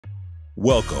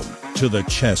Welcome to the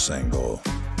Chess Angle.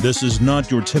 This is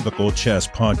not your typical chess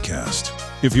podcast.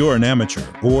 If you're an amateur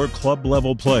or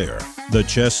club-level player, the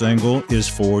Chess Angle is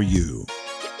for you.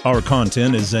 Our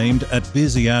content is aimed at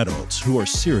busy adults who are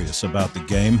serious about the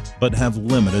game but have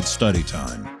limited study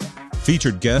time.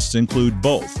 Featured guests include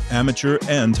both amateur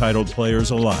and titled players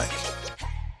alike.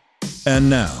 And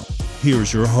now,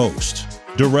 here's your host,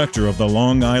 Director of the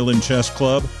Long Island Chess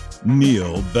Club,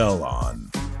 Neil Bellon.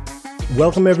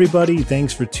 Welcome, everybody.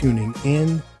 Thanks for tuning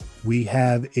in. We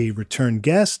have a return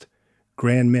guest,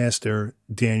 Grandmaster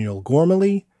Daniel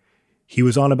Gormally. He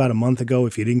was on about a month ago.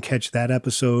 If you didn't catch that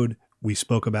episode, we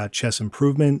spoke about chess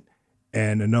improvement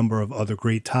and a number of other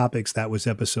great topics. That was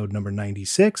episode number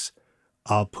 96.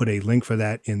 I'll put a link for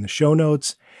that in the show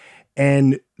notes.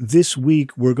 And this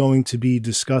week, we're going to be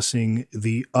discussing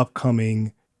the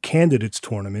upcoming Candidates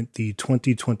Tournament, the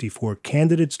 2024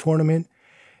 Candidates Tournament.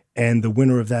 And the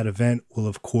winner of that event will,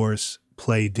 of course,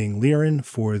 play Ding Liren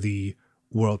for the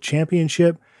World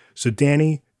Championship. So,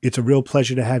 Danny, it's a real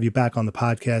pleasure to have you back on the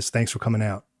podcast. Thanks for coming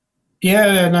out.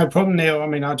 Yeah, no problem, Neil. I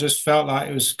mean, I just felt like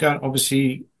it was going.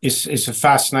 Obviously, it's a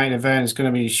fascinating event. There's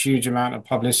going to be a huge amount of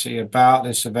publicity about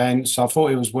this event, so I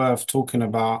thought it was worth talking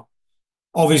about.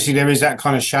 Obviously, there is that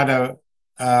kind of shadow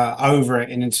over it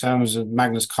in terms of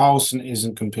Magnus Carlsen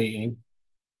isn't competing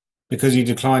because he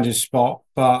declined his spot,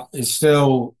 but it's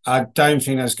still, I don't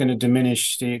think that's going to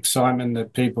diminish the excitement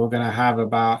that people are going to have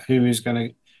about who is going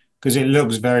to, because it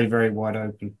looks very, very wide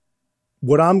open.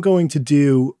 What I'm going to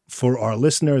do for our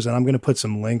listeners, and I'm going to put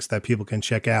some links that people can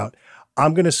check out,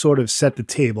 I'm going to sort of set the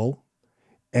table,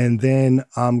 and then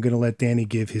I'm going to let Danny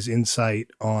give his insight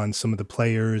on some of the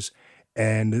players.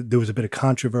 And there was a bit of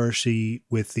controversy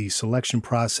with the selection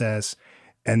process.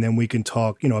 And then we can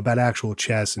talk, about actual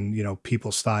chess and,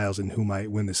 people's styles and who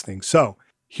might win this thing. So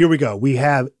here we go. We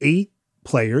have 8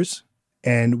 players,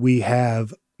 and we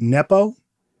have Nepo,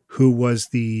 who was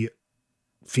the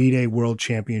FIDE World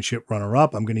Championship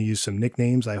runner-up. I'm going to use some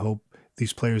nicknames. I hope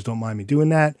these players don't mind me doing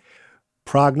that.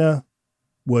 Pragna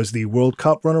was the World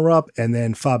Cup runner-up, and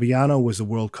then Fabiano was the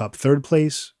World Cup third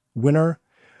place winner.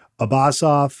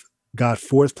 Abasov got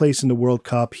 4th place in the World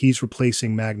Cup. He's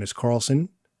replacing Magnus Carlsen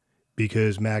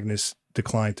because Magnus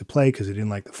declined to play because he didn't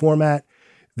like the format.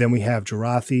 Then we have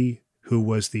Jarathi, who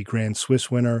was the Grand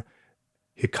Swiss winner.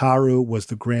 Hikaru was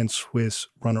the Grand Swiss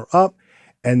runner-up.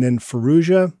 And then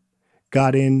Firouzja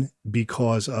got in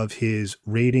because of his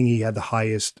rating. He had the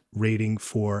highest rating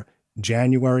for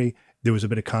January. There was a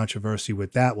bit of controversy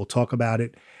with that. We'll talk about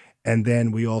it. And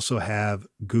then we also have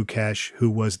Gukesh, who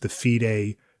was the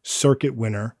FIDE circuit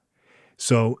winner.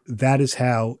 So that is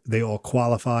how they all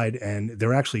qualified, and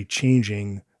they're actually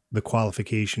changing the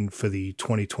qualification for the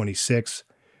 2026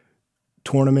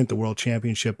 tournament, the World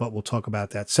Championship, but we'll talk about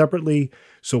that separately.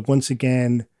 So once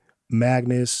again,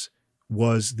 Magnus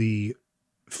was the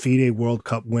FIDE World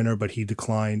Cup winner, but he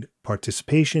declined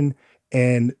participation.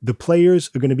 And the players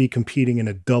are going to be competing in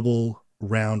a double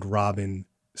round robin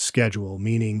schedule,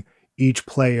 meaning each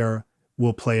player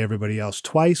will play everybody else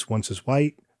twice. Once is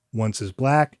white, once is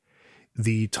black.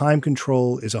 The time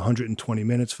control is 120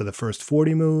 minutes for the first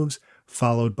 40 moves,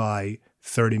 followed by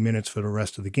 30 minutes for the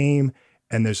rest of the game.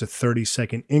 And there's a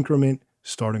 30-second increment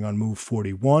starting on move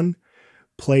 41.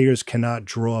 Players cannot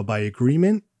draw by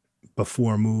agreement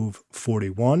before move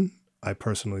 41. I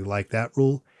personally like that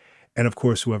rule. And of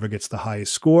course, whoever gets the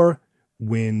highest score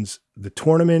wins the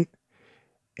tournament.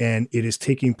 And it is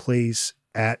taking place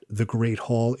at the Great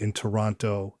Hall in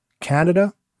Toronto,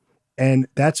 Canada. And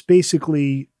that's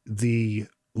basically the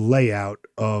layout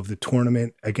of the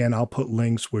tournament. Again, I'll put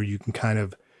links where you can kind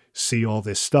of see all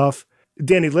this stuff.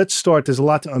 Danny, let's start. There's a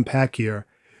lot to unpack here.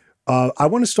 I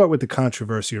want to start with the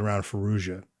controversy around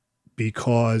Firouzja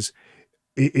because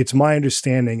it's my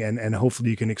understanding, and hopefully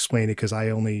you can explain it because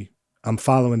I'm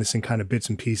following this in kind of bits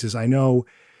and pieces. I know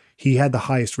he had the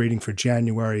highest rating for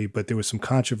January, but there was some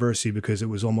controversy because it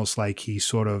was almost like he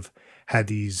sort of had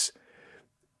these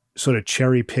sort of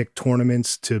cherry-picked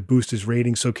tournaments to boost his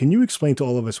rating. So can you explain to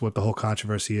all of us what the whole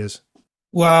controversy is?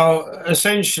 Well,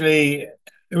 essentially,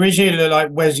 originally it looked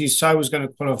like Wesley So was going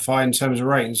to qualify in terms of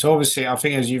rating. So obviously, I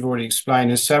think as you've already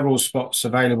explained, there's several spots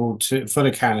available for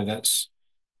the candidates.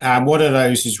 And one of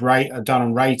those is done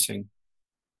on rating.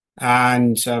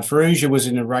 And Firouzja was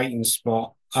in a rating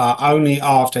spot only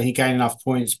after he gained enough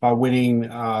points by winning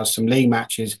some league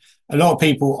matches. A lot of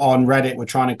people on Reddit were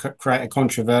trying to create a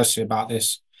controversy about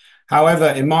this. However,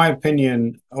 in my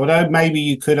opinion, although maybe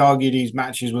you could argue these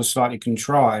matches were slightly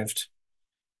contrived,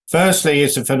 firstly,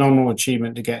 it's a phenomenal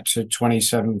achievement to get to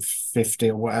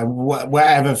 2750 or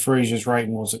whatever Firouzja's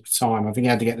rating was at the time. I think he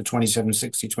had to get to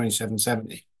 2760,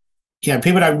 2770.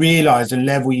 people don't realize the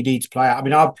level you need to play at. I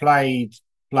mean, I've played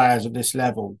players at this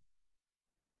level.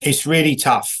 It's really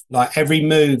tough. Like every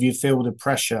move, you feel the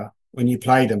pressure when you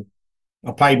play them.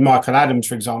 I played Michael Adams,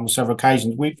 for example, several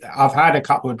occasions. I've had a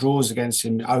couple of draws against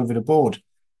him over the board.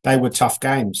 They were tough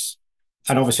games.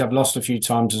 And obviously, I've lost a few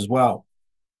times as well.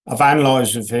 I've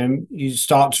analysed with him. You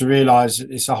start to realise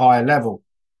that it's a higher level.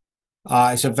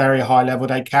 It's a very high level.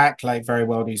 They calculate very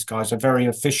well. These guys are very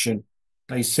efficient.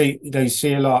 They see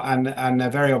a lot, and they're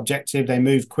very objective. They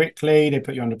move quickly. They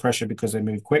put you under pressure because they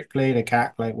move quickly. They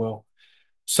calculate well.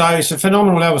 So it's a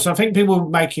phenomenal level. So I think people are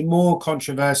making more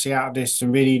controversy out of this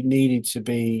than really needed to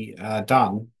be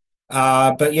done.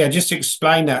 But yeah, just to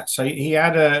explain that. So he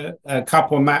had a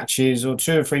couple of matches or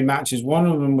 2 or 3 matches. One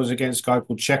of them was against a guy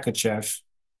called Chekachev,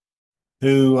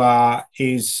 who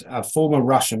is a former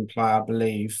Russian player, I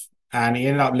believe, and he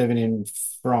ended up living in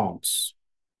France.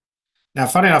 Now,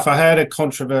 funny enough, I heard a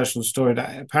controversial story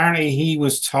that apparently he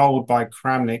was told by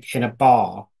Kramnik in a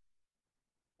bar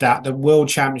that the World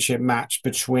Championship match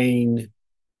between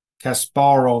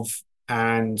Kasparov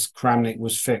and Kramnik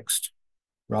was fixed,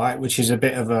 right? Which is a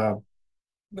bit of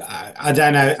I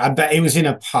don't know, I bet it was in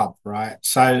a pub, right?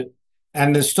 So,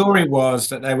 and the story was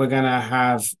that they were going to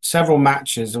have several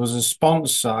matches. There was a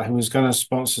sponsor who was going to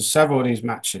sponsor several of these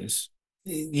matches.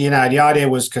 The idea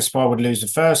was Kaspar would lose the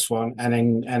first one,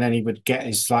 and then he would get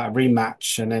his like a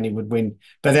rematch, and then he would win.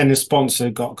 But then the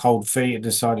sponsor got cold feet and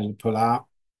decided to pull out.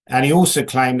 And he also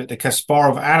claimed that the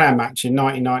Kasparov-Anna match in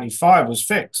 1995 was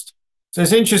fixed. So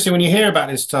it's interesting when you hear about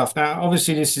this stuff. Now,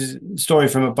 obviously, this is a story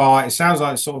from a bar. It sounds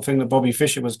like the sort of thing that Bobby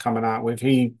Fischer was coming out with.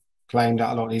 He claimed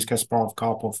that a lot of these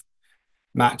Kasparov-Karpov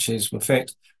matches were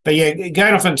fixed. But yeah,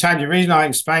 going off on a tangent, the reason I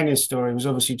explained this story was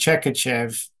obviously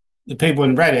Chekachev. The people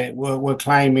in Reddit were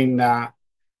claiming that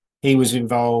he was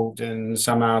involved and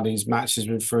somehow these matches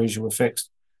with Ferrugia were fixed.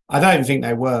 I don't think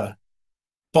they were.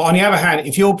 But on the other hand,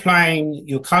 if you're playing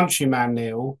your countryman,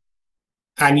 Neil,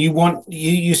 and you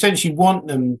essentially want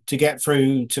them to get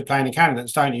through to playing the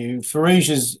candidates, don't you?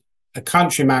 Ferrugia's a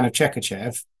countryman of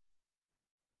Chekachev.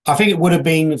 I think it would have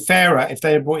been fairer if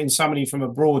they had brought in somebody from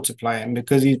abroad to play him,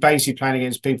 because he's basically playing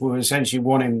against people who essentially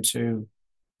want him to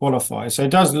qualify. So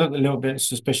it does look a little bit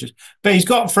suspicious. But he's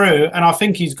got through, and I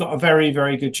think he's got a very,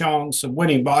 very good chance of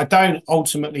winning. But I don't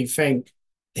ultimately think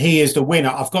he is the winner.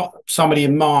 I've got somebody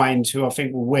in mind who I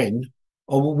think will win,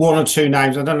 or 1 or 2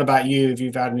 names. I don't know about you, if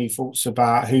you've had any thoughts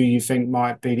about who you think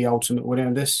might be the ultimate winner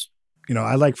in this.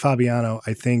 I like Fabiano.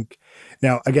 I think,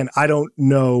 now, again, I don't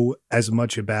know as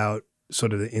much about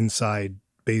sort of the inside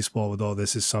baseball with all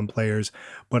this as some players,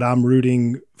 but I'm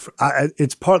rooting for,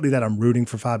 it's partly that I'm rooting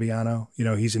for Fabiano.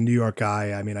 He's a New York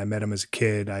guy. I mean, I met him as a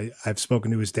kid. I've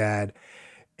spoken to his dad,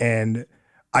 and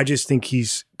I just think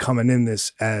he's coming in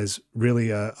this as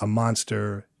really a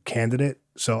monster candidate.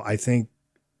 So I think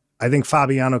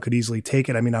Fabiano could easily take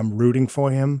it. I mean, I'm rooting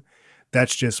for him.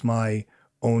 That's just my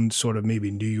own sort of maybe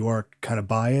New York kind of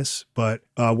bias. But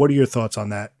what are your thoughts on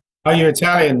that? Oh, you're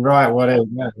Italian, right? Whatever.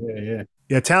 Yeah.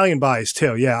 Yeah, Italian bias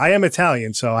too. Yeah, I am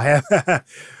Italian, so I have.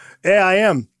 Yeah, I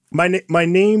am. My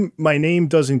name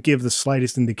doesn't give the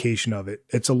slightest indication of it.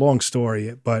 It's a long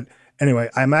story, but anyway,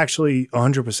 I'm actually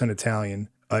 100% Italian.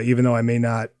 Even though I may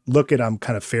not look it, I'm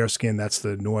kind of fair skinned. That's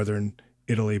the northern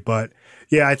Italy. But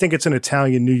yeah, I think it's an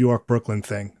Italian, New York, Brooklyn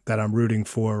thing that I'm rooting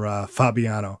for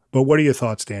Fabiano. But what are your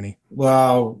thoughts, Danny?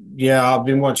 Well, yeah, I've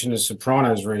been watching The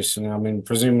Sopranos recently. I mean,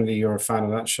 presumably you're a fan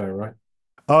of that show, right?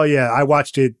 Oh, yeah. I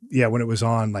watched it, when it was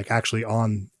on, like actually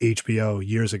on HBO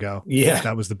years ago. Yeah.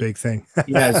 That was the big thing.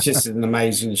 Yeah, it's just an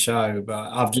amazing show.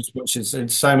 But I've just watched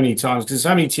it so many times, because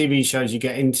so many TV shows you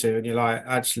get into and you're like,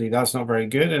 actually, that's not very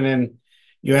good. And then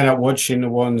you end up watching the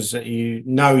ones that you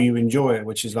enjoy,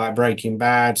 which is like Breaking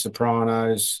Bad,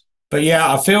 Sopranos. But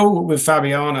yeah, I feel with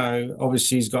Fabiano,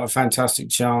 obviously he's got a fantastic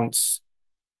chance.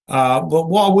 But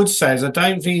what I would say is I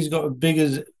don't think he's got a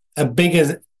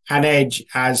bigger an edge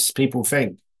as people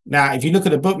think. Now, if you look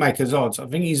at the bookmakers' odds, I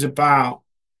think he's about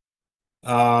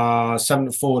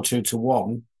 7-4,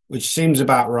 2-1, which seems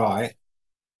about right.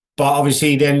 But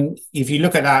obviously, then if you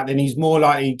look at that, then he's more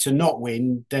likely to not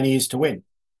win than he is to win.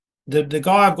 The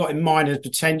guy I've got in mind as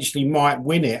potentially might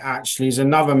win it actually is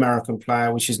another American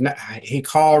player, which is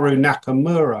Hikaru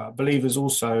Nakamura. I believe has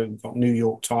also got New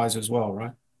York ties as well,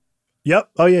 right? Yep.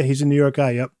 Oh yeah, he's a New York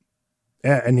guy. Yep.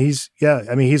 Yeah, and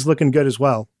he's looking good as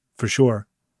well, for sure.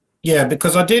 Yeah,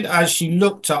 because I did actually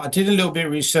I did a little bit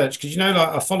of research, because like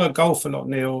I follow golf a lot,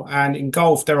 Neil, and in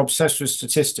golf they're obsessed with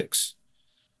statistics.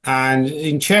 And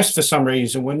in chess, for some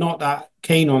reason, we're not that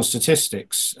keen on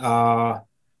statistics.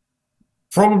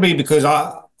 Probably because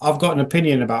I've got an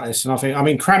opinion about this, and I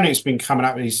mean, Kramnik's been coming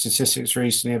up with these statistics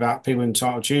recently about people in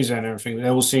title Tuesday and everything. They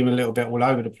all seem a little bit all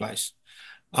over the place.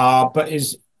 But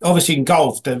is obviously in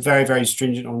golf, they're very, very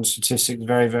stringent on statistics,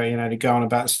 very, very, they go on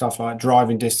about stuff like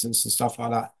driving distance and stuff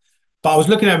like that. But I was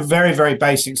looking at a very, very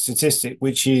basic statistic,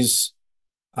 which is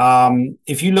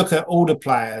if you look at all the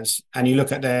players and you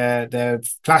look at their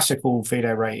classical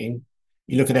FIDE rating,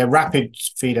 you look at their rapid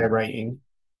FIDE rating,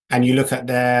 and you look at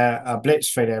their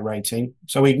blitz FIDE rating,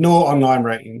 so we ignore online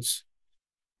ratings,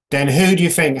 then who do you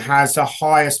think has the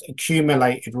highest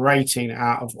accumulated rating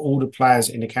out of all the players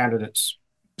in the candidates?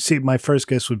 See, my first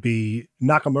guess would be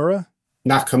Nakamura.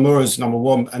 Nakamura's number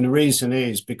one, and the reason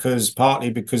is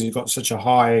partly because he's got such a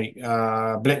high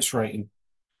blitz rating.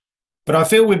 But I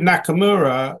feel with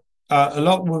Nakamura, a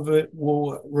lot of it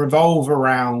will revolve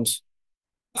around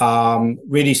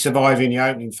really surviving the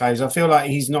opening phase. I feel like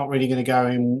he's not really going to go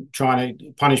in trying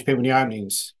to punish people in the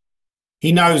openings.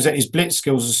 He knows that his blitz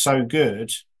skills are so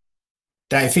good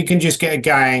that if he can just get a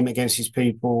game against his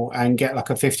people and get like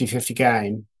a 50-50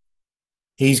 game,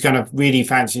 he's going to really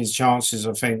fancy his chances,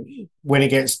 I think, when it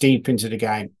gets deep into the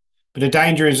game. But the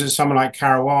danger is that someone like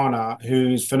Caruana,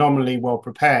 who's phenomenally well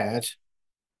prepared,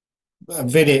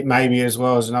 Vidit maybe as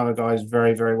well as another guy who's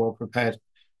very, very well prepared,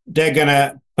 they're going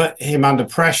to put him under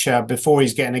pressure before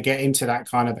he's getting to get into that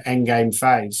kind of end game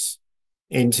phase,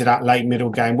 into that late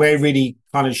middle game where he really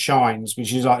kind of shines,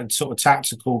 which is like a sort of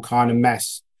tactical kind of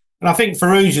mess. And I think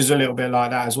Farouj is a little bit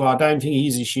like that as well. I don't think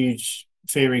he's a huge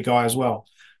theory guy as well.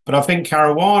 But I think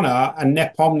Caruana and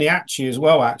Nepomniachtchi as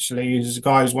well, actually, is a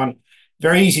guy who's won.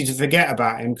 Very easy to forget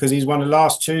about him because he's one of the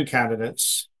last two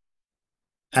candidates.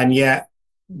 And yet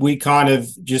we kind of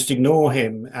just ignore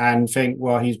him and think,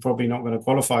 well, he's probably not going to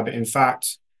qualify. But in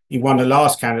fact, he won the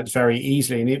last candidate very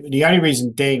easily. And the only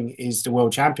reason Ding is the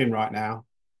world champion right now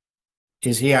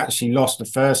is he actually lost the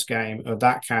first game of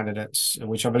that candidates,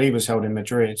 which I believe was held in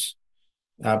Madrid,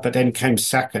 but then came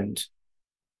second.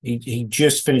 He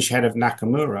just finished ahead of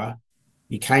Nakamura.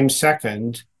 He came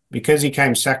second. Because he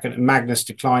came second and Magnus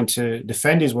declined to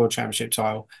defend his world championship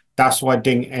title, that's why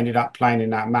Ding ended up playing in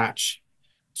that match.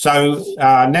 So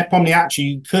Nepomniachtchi,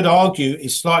 you could argue,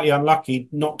 is slightly unlucky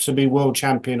not to be world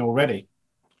champion already.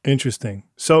 Interesting.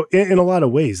 So in a lot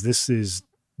of ways, this is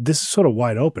sort of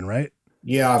wide open, right?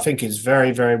 Yeah, I think it's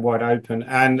very, very wide open.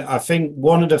 And I think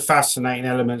one of the fascinating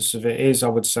elements of it is, I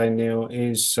would say, Neil,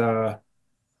 is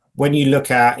when you look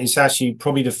at, it's actually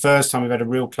probably the first time we've had a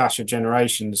real clash of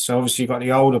generations. So obviously you've got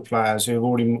the older players who are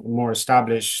already more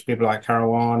established, people like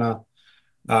Caruana,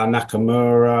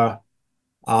 Nakamura,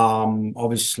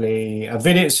 obviously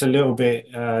Vidit's a little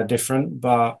bit different,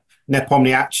 but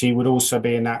Nepomniachtchi would also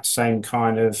be in that same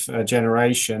kind of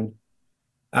generation.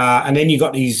 And then you've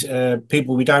got these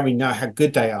people we don't really know how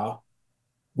good they are,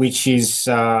 which is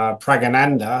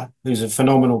Pragananda, who's a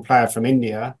phenomenal player from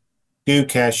India,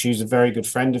 Gukesh, who's a very good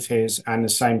friend of his and the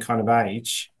same kind of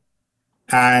age.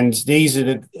 And these are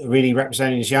the really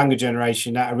representing this younger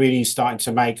generation that are really starting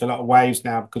to make a lot of waves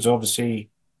now because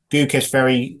obviously Gukesh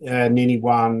very nearly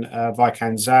won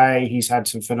Vaikanze. He's had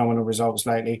some phenomenal results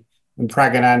lately. And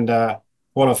Pragananda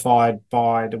qualified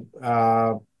by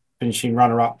the finishing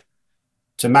runner-up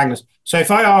to Magnus. So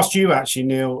if I asked you actually,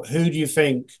 Neil, who do you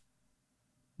think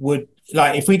would,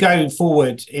 like, if we go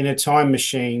forward in a time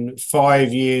machine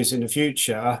 5 years in the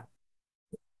future,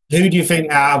 who do you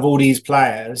think out of all these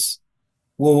players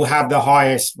will have the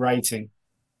highest rating?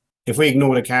 If we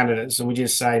ignore the candidates and we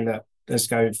just say, look, let's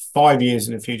go 5 years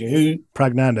in the future. Who?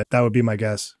 Pragnanda, that would be my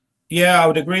guess. Yeah, I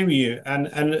would agree with you. And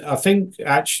I think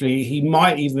actually he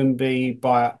might even be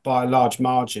by a large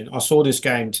margin. I saw this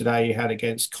game today he had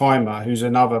against Keimer, who's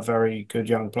another very good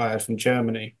young player from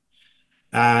Germany.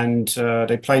 And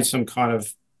they played some kind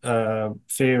of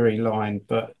theory line,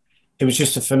 but it was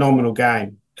just a phenomenal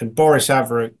game. And Boris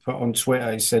Averyk put on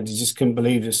Twitter, he said he just couldn't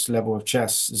believe this level of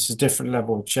chess. This is a different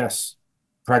level of chess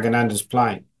Pragananda's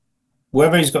playing.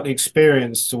 Whether he's got the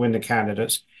experience to win the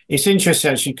candidates. It's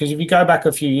interesting, actually, because if you go back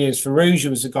a few years, Farouj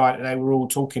was the guy that they were all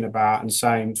talking about and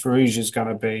saying Farouj is going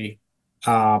to be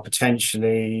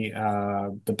potentially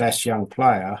the best young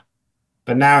player.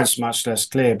 But now it's much less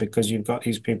clear because you've got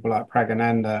these people like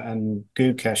Pragananda and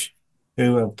Gukesh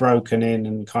who have broken in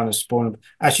and kind of spawned.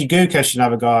 Actually, Gukesh is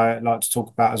another guy I'd like to talk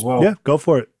about as well. Yeah, go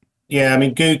for it. Yeah, I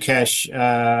mean, Gukesh,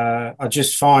 I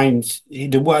just find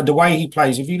the way he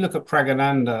plays, if you look at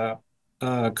Pragananda,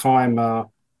 Keimer,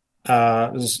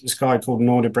 there's this guy called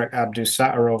Nordibrek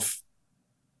Abdusattorov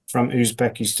from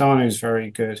Uzbekistan who's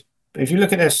very good. But if you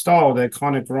look at their style, they're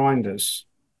kind of grinders.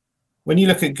 When you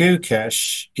look at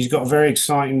Gukesh, he's got a very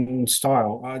exciting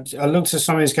style. I looked at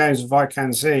some of his games with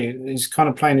Vaikanze. He's kind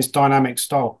of playing this dynamic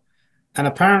style. And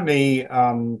apparently,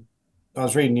 I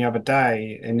was reading the other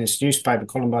day in this newspaper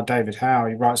column by David Howe.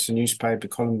 He writes a newspaper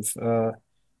column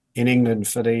in England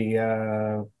for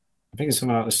I think it's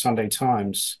something like the Sunday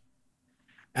Times.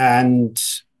 And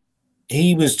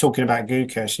he was talking about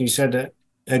Gukesh, and he said that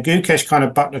Gukesh kind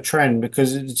of bucked the trend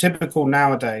because it's typical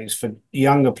nowadays for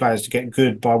younger players to get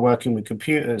good by working with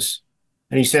computers.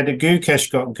 And he said that Gukesh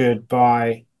got good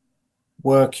by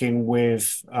working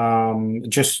with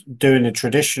just doing the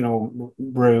traditional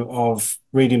route of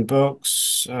reading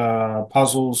books,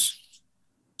 puzzles.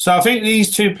 So I think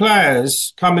these two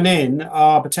players coming in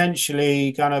are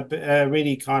potentially going to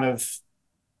really kind of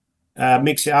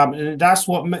mix it up. And that's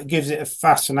what gives it a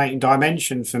fascinating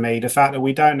dimension for me. The fact that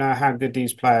we don't know how good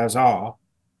these players are.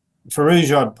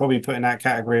 Ferrugia, I'd probably put in that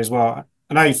category as well.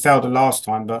 I know he failed the last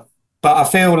time, but I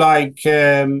feel like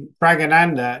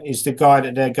Pragananda is the guy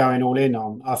that they're going all in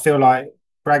on. I feel like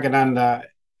Pragananda,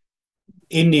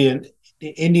 Indian, the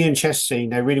Indian chess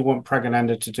scene, they really want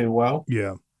Pragananda to do well.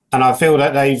 Yeah. And I feel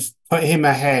that they've put him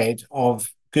ahead of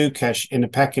Gukesh in the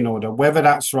pecking order. Whether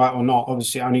that's right or not,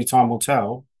 obviously only time will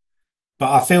tell.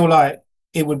 But I feel like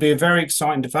it would be a very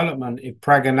exciting development if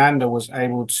Pragananda was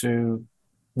able to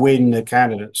win the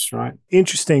candidates, right?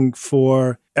 Interesting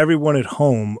for everyone at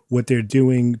home what they're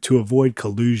doing to avoid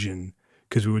collusion,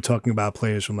 because we were talking about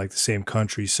players from like the same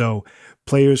country. So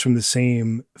players from the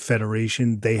same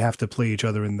federation, they have to play each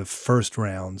other in the first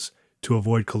rounds to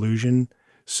avoid collusion.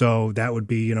 So that would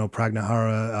be,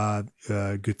 Pragnahara,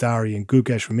 Guthari and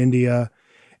Gukesh from India,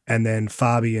 and then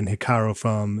Fabi and Hikaru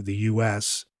from the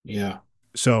US. Yeah.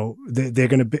 So they're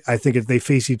going to be, I think if they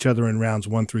face each other in rounds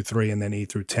 1 through 3 and then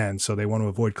 8 through 10. So they want to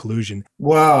avoid collusion.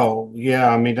 Well, yeah,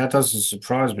 I mean, that doesn't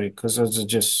surprise me because as I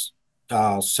just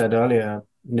said earlier,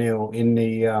 Neil, in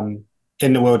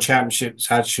the World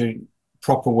Championships, actually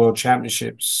proper World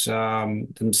Championships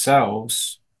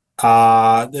themselves,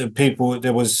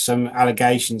 there was some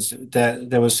allegations that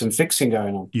there was some fixing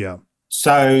going on. Yeah.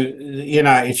 So,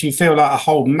 if you feel like a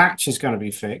whole match is going to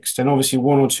be fixed, and obviously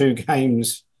one or two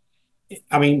games.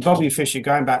 I mean, Bobby Fischer,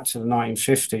 going back to the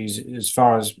 1950s, as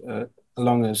far as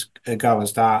long as ago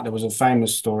as that, there was a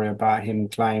famous story about him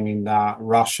claiming that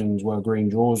Russians were green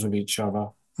draws with each other.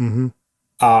 Mm-hmm.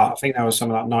 I think that was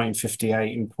something like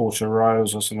 1958 in Porto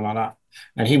Rose or something like that.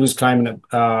 And he was claiming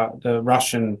that the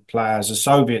Russian players, the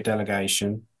Soviet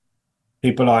delegation,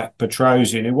 people like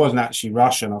Petrosian, who wasn't actually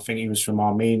Russian, I think he was from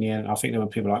Armenia. I think there were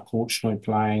people like Korchnoi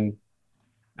playing,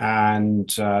 and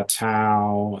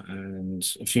Tao and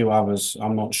a few others.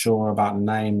 I'm not sure about the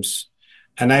names.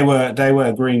 And they were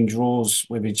agreeing draws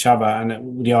with each other,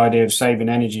 and the idea of saving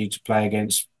energy to play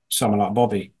against someone like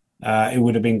Bobby. It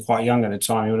would have been quite young at the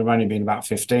time. He would have only been about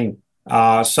 15.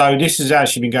 So this has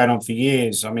actually been going on for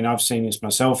years. I mean, I've seen this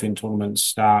myself in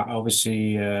tournaments that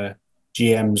obviously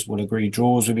GMs would agree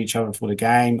draws with each other for the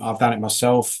game. I've done it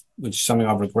myself, which is something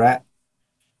I regret.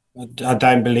 I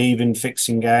don't believe in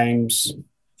fixing games.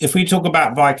 If we talk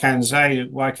about Vaikanze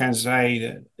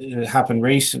that happened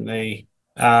recently,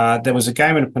 there was a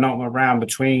game in the penultimate round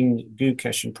between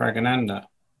Gukesh and Pragananda,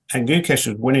 and Gukesh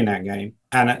was winning that game.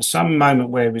 And at some moment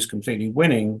where he was completely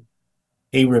winning,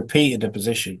 he repeated the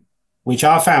position, which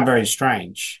I found very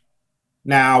strange.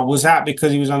 Now, was that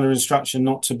because he was under instruction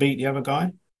not to beat the other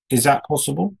guy? Is that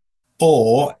possible?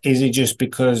 Or is it just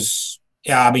because,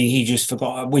 yeah, I mean, he just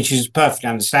forgot, which is perfectly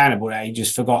understandable that he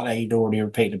just forgot that he'd already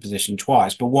repeated the position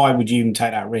twice. But why would you even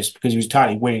take that risk? Because he was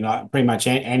totally winning, like pretty much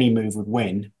any move would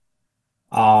win.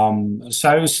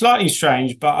 So it was slightly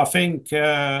strange, but I think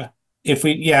we're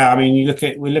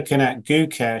looking at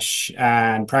Gukesh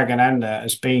and Pragananda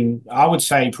as being, I would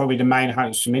say, probably the main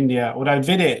hosts from India. Although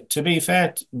Vidit, to be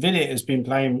fair, Vidit has been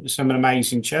playing some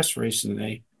amazing chess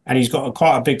recently. And he's got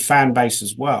quite a big fan base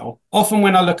as well. Often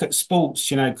when I look at sports,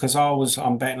 because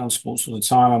I'm betting on sports all the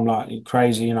time. I'm like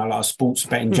crazy, like a sports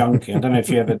betting junkie. I don't know if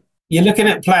you're looking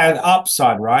at player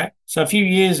upside, right? So a few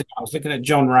years ago, I was looking at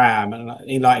John Ram and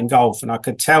he in golf, and I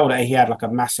could tell that he had like a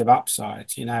massive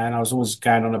upside, and I was always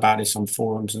going on about this on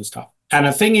forums and stuff. And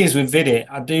the thing is with Vidit,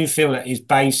 I do feel that his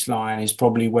baseline is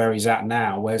probably where he's at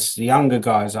now, whereas the younger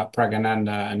guys like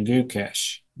Pragananda and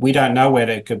Gukesh, we don't know where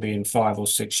they could be in 5 or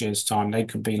 6 years' time. They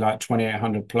could be like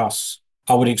 2,800 plus.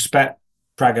 I would expect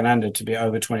Pragananda to be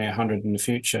over 2,800 in the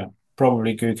future,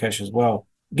 probably Gukesh as well.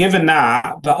 Given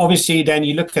that, but obviously then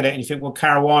you look at it and you think, well,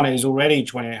 Caruana is already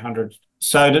 2,800.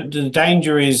 So the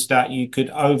danger is that you could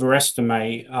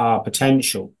overestimate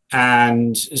potential.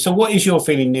 And so what is your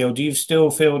feeling, Neil? Do you still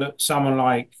feel that someone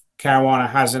like Caruana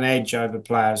has an edge over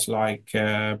players like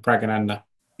Pragananda?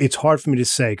 It's hard for me to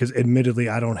say because admittedly,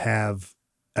 I don't have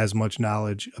as much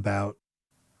knowledge about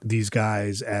these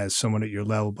guys as someone at your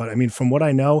level. But I mean, from what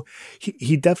I know,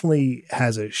 he definitely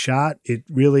has a shot. It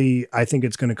really, I think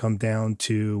it's going to come down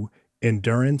to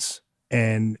endurance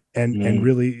and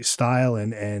really style.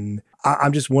 And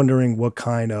I'm just wondering what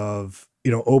kind of,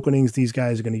 openings these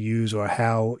guys are going to use, or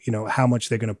how, how much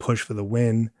they're going to push for the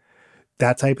win,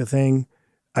 that type of thing.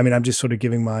 I mean, I'm just sort of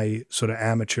giving my sort of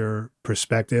amateur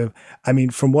perspective. I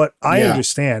mean, from what I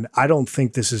understand, I don't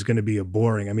think this is going to be a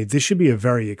boring. I mean, this should be a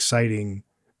very exciting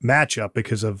matchup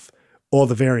because of all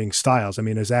the varying styles. I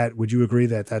mean, would you agree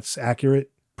that that's accurate?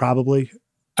 Probably.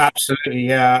 Absolutely,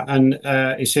 yeah. And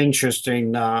it's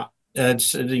interesting that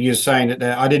you're saying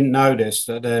that I didn't know this,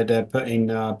 that they're putting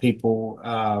people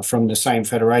from the same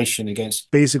federation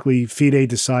against. Basically, FIDE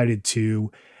decided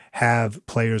to have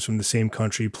players from the same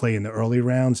country play in the early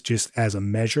rounds just as a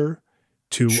measure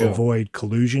to avoid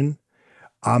collusion.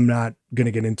 I'm not going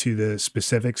to get into the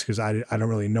specifics because I don't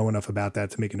really know enough about that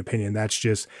to make an opinion. That's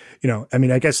just, I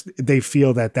mean, I guess they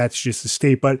feel that that's just the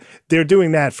state, but they're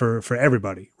doing that for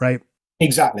everybody, right?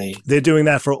 Exactly. They're doing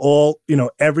that for all,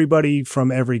 everybody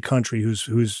from every country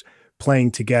who's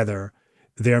playing together.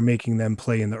 They're making them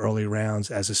play in the early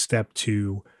rounds as a step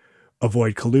to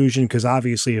avoid collusion, because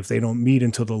obviously if they don't meet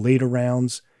until the later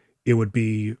rounds, it would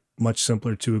be much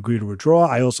simpler to agree to a draw.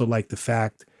 I also like the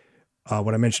fact,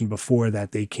 what I mentioned before,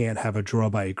 that they can't have a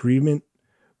draw by agreement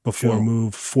before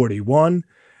move 41.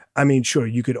 I mean, sure,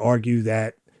 you could argue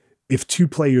that if two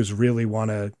players really want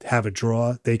to have a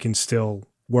draw, they can still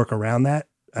work around that.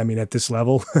 I mean, at this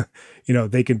level,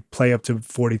 they can play up to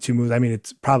 42 moves. I mean,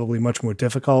 it's probably much more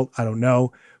difficult. I don't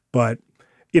know. But,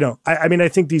 I mean, I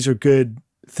think these are good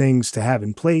things to have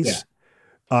in place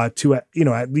to,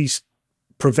 at least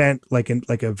prevent like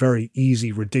a very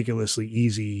easy, ridiculously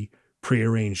easy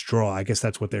prearranged draw. I guess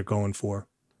that's what they're going for.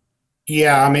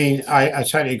 Yeah, I mean, I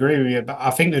totally agree with you, but I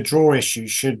think the draw issue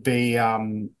should be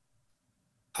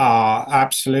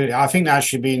absolutely. I think that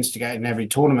should be instigated in every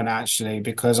tournament, actually,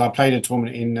 because I played a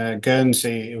tournament in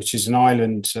Guernsey, which is an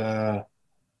island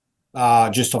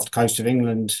just off the coast of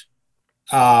England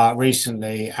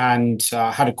recently, and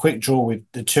had a quick draw with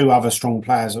the two other strong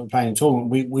players that were playing the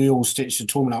tournament. We all stitched the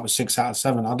tournament up with 6 out of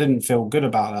 7. I didn't feel good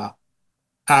about that.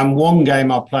 And one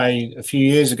game I played a few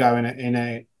years ago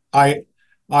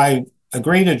I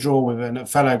agreed a draw with a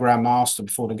fellow grandmaster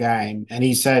before the game, and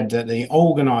he said that the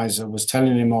organizer was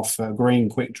telling him off for agreeing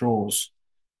quick draws.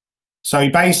 So he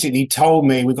basically told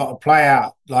me we got to play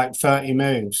out like 30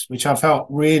 moves, which I felt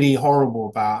really horrible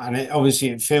about. And obviously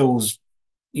it feels,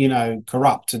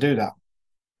 corrupt to do that.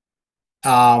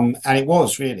 And it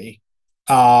was really,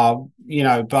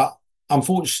 but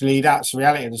unfortunately that's the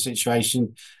reality of the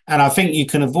situation. And I think you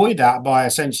can avoid that by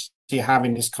essentially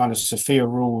having this kind of Sophia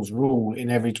rules rule in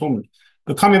every tournament.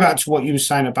 But coming back to what you were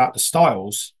saying about the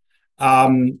styles, I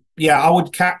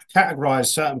would categorize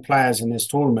certain players in this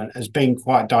tournament as being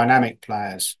quite dynamic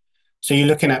players. So you're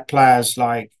looking at players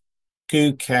like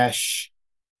Gukesh,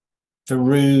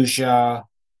 Veruja,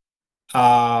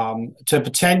 to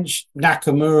potential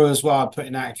Nakamura as well, I put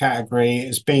in that category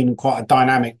as being quite a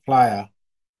dynamic player.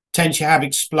 Potentially have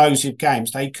explosive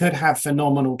games. They could have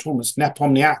phenomenal tournaments.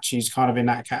 Nepomniachtchi is kind of in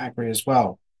that category as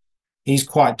well. He's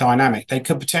quite dynamic. They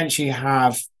could potentially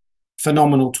have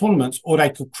phenomenal tournaments, or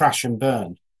they could crash and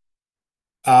burn.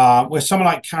 With someone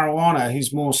like Caruana,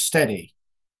 who's more steady,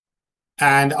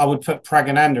 and I would put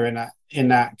Pragananda in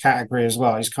that category as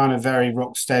well. He's kind of very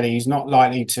rock steady. He's not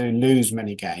likely to lose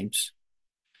many games.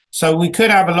 So we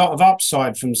could have a lot of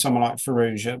upside from someone like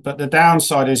Veruja, but the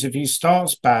downside is if he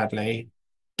starts badly,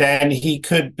 then he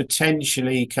could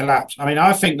potentially collapse. I mean,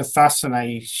 I think the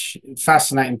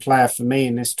fascinating player for me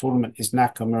in this tournament is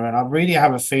Nakamura, and I really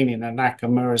have a feeling that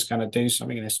Nakamura is going to do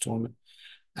something in this tournament.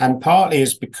 And partly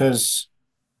is because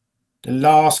the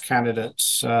last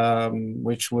candidates,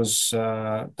 which was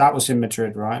that was in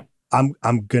Madrid, right?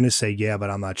 I'm gonna say yeah, but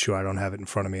I'm not sure. I don't have it in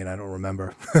front of me, and I don't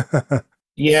remember.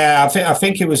 Yeah, I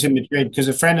think it was in Madrid because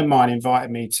a friend of mine invited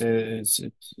me to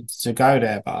go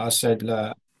there, but I said,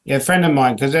 look, yeah, a friend of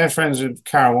mine, because they're friends with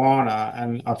Caruana,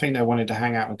 and I think they wanted to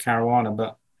hang out with Caruana,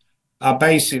 but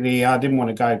basically I didn't want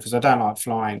to go because I don't like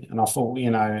flying, and I thought,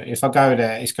 if I go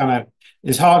there,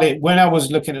 it's hardly, when I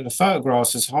was looking at the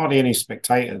photographs, there's hardly any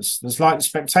spectators.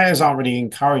 Spectators aren't really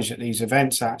encouraged at these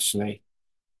events, actually.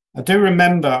 I do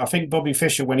remember, I think Bobby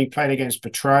Fischer, when he played against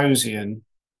Petrosian,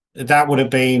 that would have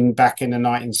been back in the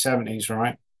 1970s,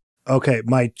 right? Okay,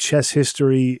 my chess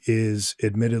history is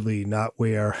admittedly not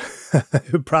where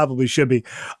it probably should be.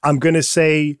 I'm going to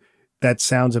say that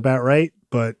sounds about right,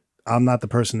 but I'm not the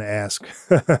person to ask.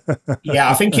 Yeah,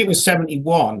 I think it was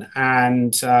 71.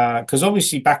 And because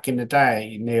obviously back in the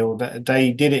day, Neil, that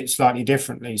they did it slightly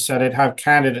differently. So they'd have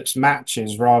candidates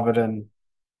matches rather than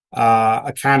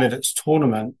a candidates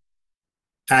tournament.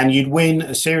 And you'd win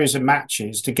a series of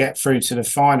matches to get through to the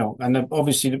final. And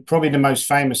obviously, probably the most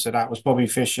famous of that was Bobby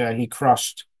Fischer. He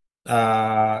crushed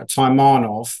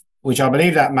Taimanov, which I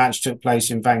believe that match took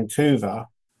place in Vancouver,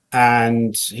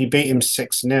 and he beat him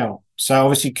 6-0. So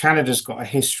obviously, Canada's got a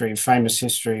history, famous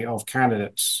history of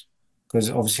candidates, because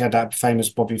obviously had that famous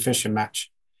Bobby Fischer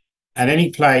match. And then he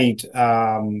played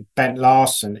Bent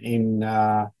Larson in,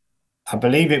 I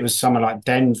believe it was somewhere like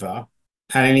Denver.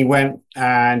 And then he went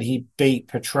and he beat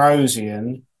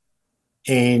Petrosian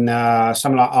in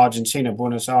something like Argentina,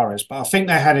 Buenos Aires. But I think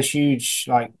they had a huge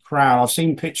like crowd. I've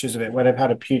seen pictures of it where they've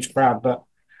had a huge crowd. But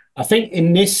I think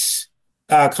in this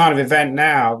kind of event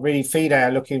now, really FIDE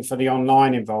are looking for the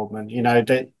online involvement. You know,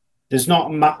 that there's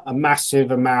not a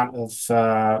massive amount of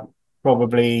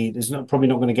probably not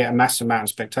going to get a massive amount of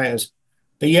spectators.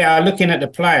 But yeah, looking at the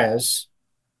players,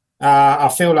 I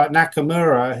feel like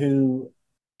Nakamura, who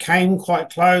came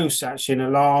quite close actually in the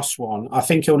last one. I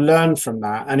think he'll learn from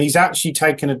that. And he's actually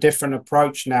taken a different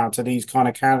approach now to these kind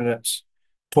of candidates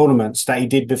tournaments that he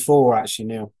did before, actually,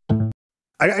 Neil.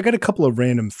 I got a couple of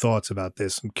random thoughts about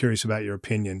this. I'm curious about your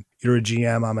opinion. You're a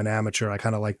GM, I'm an amateur. I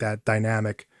kind of like that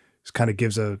dynamic. It kind of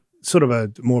gives a sort of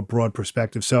a more broad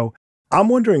perspective. So I'm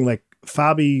wondering, like,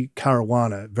 Fabi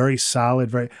Caruana, very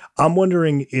solid, I'm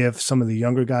wondering if some of the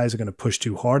younger guys are going to push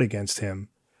too hard against him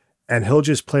and he'll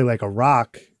just play like a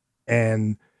rock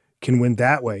and can win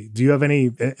that way. Do you have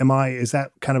is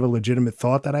that kind of a legitimate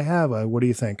thought that I have? What do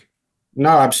you think? No,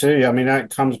 absolutely. I mean, that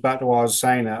comes back to what I was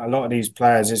saying, that a lot of these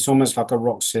players, it's almost like a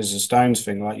rock, scissors, stones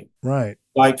thing. Right.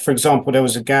 Like, for example, there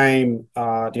was a game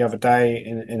the other day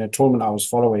in a tournament I was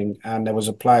following, and there was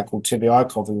a player called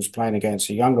Tibiakov who was playing against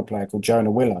a younger player called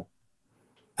Jonah Willow.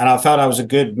 And I felt that was a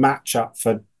good matchup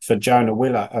for Jonah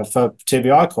Willow, for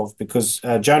Tibiakov, because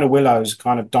Jonah Willow is a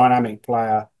kind of dynamic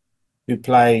player who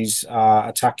plays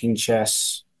attacking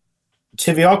chess.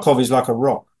 Tibiakov is like a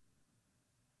rock.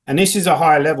 And this is a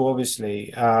higher level,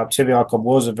 obviously. Tibiakov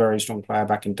was a very strong player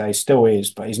back in the day, still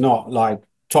is, but he's not like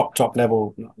top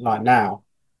level like now.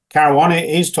 Caruana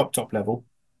is top level.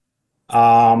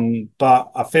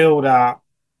 But I feel that,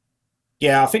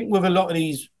 yeah, I think with a lot of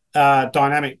these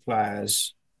dynamic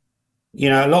players, you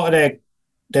know, a lot of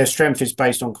their strength is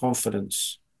based on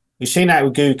confidence. We've seen that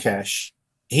with Gukesh.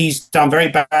 He's done very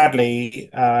badly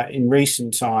in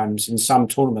recent times in some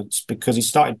tournaments because he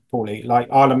started poorly, like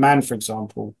Isle of Man, for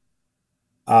example,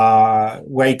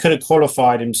 where he could have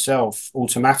qualified himself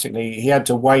automatically. He had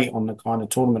to wait on the kind of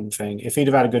tournament thing. If he'd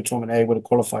have had a good tournament, he would have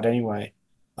qualified anyway.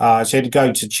 So he had to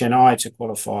go to Chennai to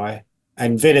qualify,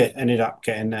 and Vidit ended up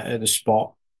getting the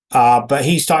spot. But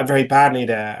he started very badly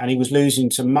there, and he was losing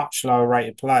to much lower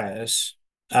rated players.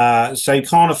 So he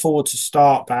can't afford to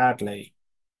start badly.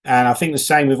 And I think the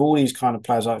same with all these kind of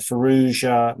players like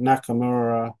Firouzja,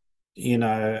 Nakamura, you know,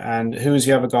 and who was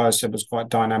the other guy I said was quite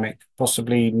dynamic?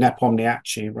 Possibly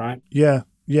Nepomniachtchi, right? Yeah,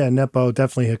 Nepo,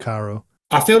 definitely Hikaru.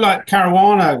 I feel like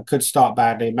Caruana could start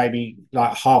badly, maybe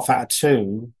like half out of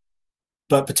two,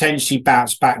 but potentially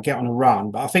bounce back, get on a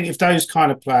run. But I think if those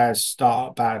kind of players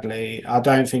start badly, I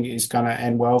don't think it's going to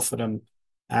end well for them.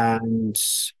 And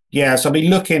yeah, so I'll be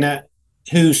looking at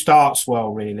who starts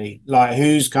well, really. Like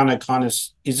who's going to kind of,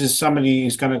 is there somebody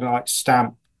who's going to like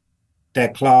stamp their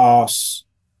class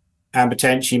and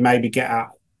potentially maybe get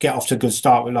off to a good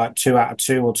start with like 2 out of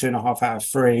 2 or 2.5 out of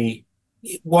 3.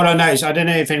 What I noticed, I don't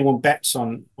know if anyone bets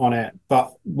on it,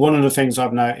 but one of the things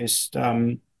I've noticed,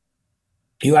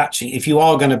 if you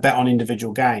are going to bet on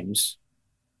individual games,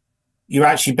 you're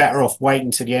actually better off waiting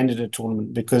to the end of the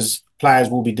tournament because players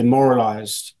will be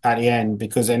demoralized at the end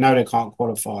because they know they can't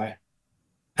qualify.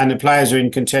 And the players are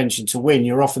in contention to win.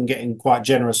 You're often getting quite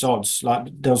generous odds. Like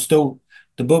the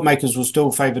bookmakers will still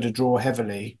favour the draw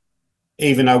heavily,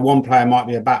 even though one player might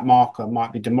be a back marker,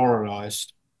 might be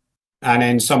demoralised. And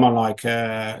then someone like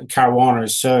Caruana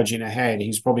is surging ahead.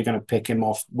 He's probably going to pick him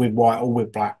off with white or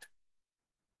with black.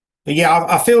 But yeah,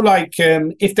 I feel like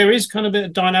if there is kind of a bit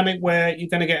of dynamic where you're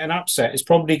going to get an upset, it's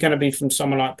probably going to be from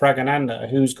someone like Pragananda,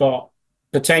 who's got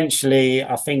potentially,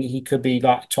 I think he could be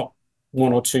like top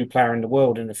 1 or 2 player in the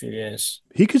world in a few years.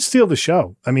 He could steal the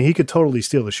show. I mean, he could totally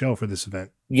steal the show for this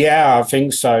event. Yeah, I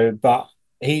think so. But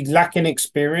he's lacking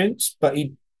experience, but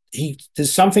he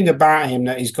there's something about him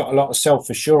that he's got a lot of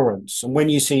self-assurance. And when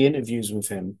you see interviews with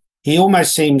him, he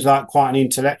almost seems like quite an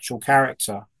intellectual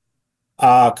character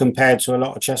compared to a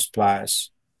lot of chess players.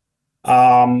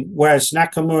 Whereas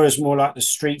Nakamura is more like the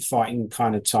street fighting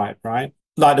kind of type, right?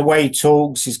 like the way he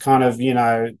talks, he's kind of,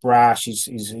 brash.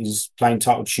 He's playing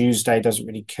Title Tuesday, doesn't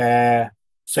really care.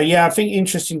 So yeah, I think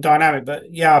interesting dynamic.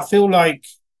 But yeah, I feel like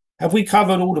have we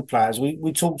covered all the players?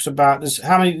 We talked about this.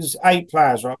 How many? There's 8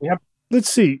 players, right? We have. Let's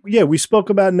see. Yeah, we spoke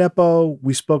about Nepo.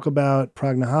 We spoke about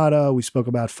Pragnahata. We spoke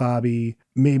about Fabi.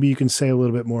 Maybe you can say a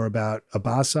little bit more about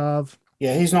Abasov.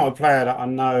 Yeah, he's not a player that I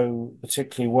know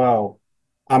particularly well.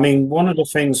 I mean, one of the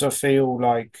things I feel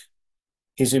like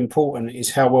is important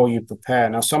is how well you prepare.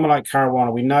 Now, someone like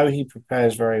Caruana, we know he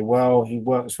prepares very well. He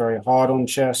works very hard on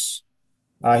chess.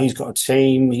 He's got a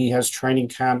team. He has training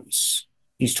camps.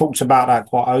 He's talked about that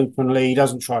quite openly. He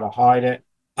doesn't try to hide it.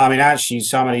 I mean, actually,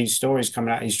 some of these stories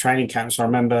coming out of his training camps. I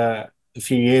remember a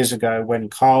few years ago when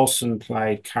Carlsen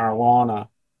played Caruana.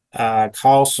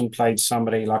 Carlsen played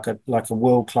somebody like a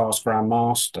world class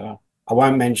grandmaster. I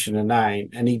won't mention the name,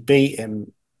 and he beat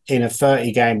him in a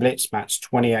 30-game blitz match,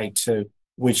 28-2,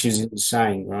 which is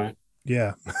insane, right?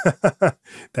 Yeah,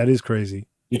 that is crazy.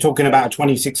 You're talking about a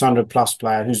 2,600 plus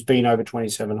player who's been over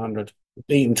 2,700,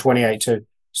 beaten 28-2.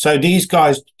 So these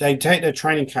guys, they take their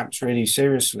training camps really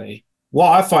seriously.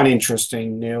 What I find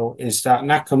interesting, Neil, is that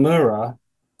Nakamura,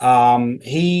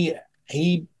 he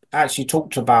actually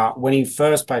talked about when he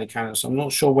first played the candidates. I'm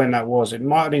not sure when that was. It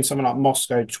might have been something like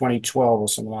Moscow 2012 or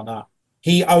something like that.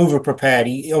 He over prepared.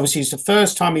 He obviously it's the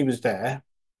first time he was there,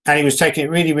 and he was taking it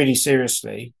really, really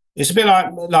seriously. It's a bit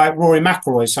like Rory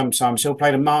McIlroy. Sometimes he'll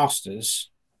play the Masters,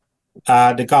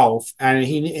 the golf, and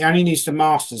he only needs the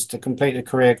Masters to complete the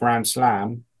career Grand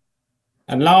Slam.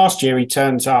 And last year he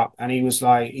turns up, and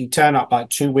he turned up like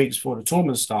 2 weeks before the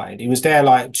tournament started. He was there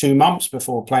like 2 months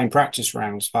before playing practice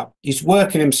rounds. But he's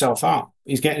working himself up.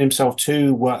 He's getting himself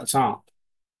too worked up.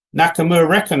 Nakamura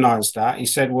recognized that. He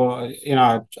said, "Well,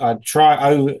 I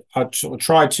sort of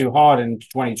tried too hard in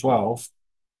 2012.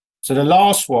 So the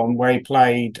last one where he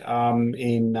played we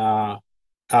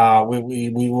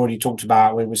already talked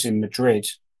about it was in Madrid.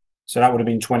 So that would have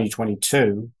been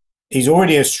 2022. He's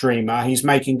already a streamer. He's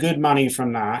making good money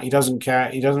from that. He doesn't care.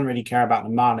 He doesn't really care about the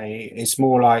money. It's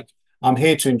more like, I'm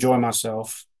here to enjoy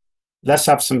myself. Let's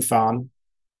have some fun.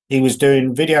 He was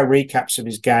doing video recaps of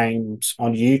his games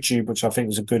on YouTube, which I think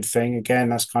was a good thing. Again,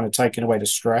 that's kind of taking away the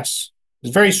stress.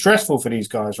 It's very stressful for these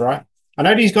guys, right? I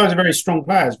know these guys are very strong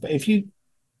players, but if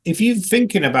you're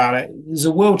thinking about it, there's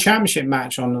a world championship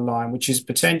match on the line, which is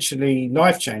potentially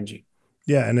life changing.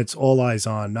 Yeah, and it's all eyes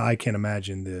on. I can't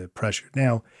imagine the pressure.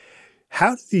 Now,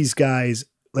 how do these guys,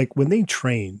 like when they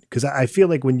train, because I feel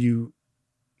like when you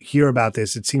hear about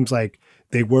this, it seems like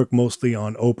they work mostly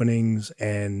on openings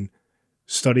and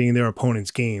studying their opponent's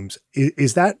games.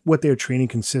 Is that what their training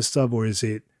consists of, or is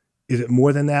it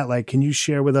more than that? Like, can you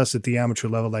share with us at the amateur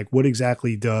level, like what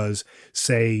exactly does,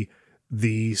 say,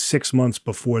 the 6 months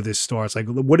before this starts, like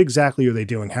what exactly are they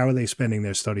doing? How are they spending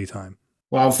their study time?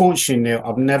 Well, unfortunately, Neil,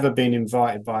 I've never been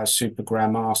invited by a super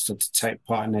grandmaster to take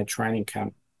part in their training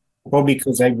camp. Probably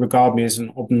because they regard me as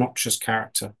an obnoxious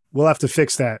character. We'll have to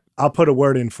fix that. I'll put a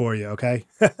word in for you, okay?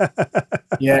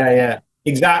 Yeah,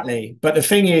 exactly. But the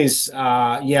thing is,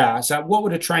 so what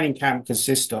would a training camp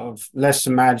consist of? Let's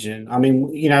imagine. I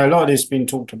mean, a lot of this has been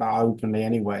talked about openly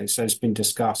anyway, so it's been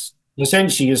discussed.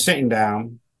 Essentially, you're sitting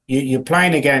down, you're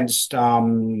playing against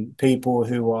people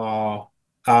who are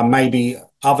maybe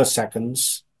other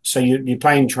seconds. So you're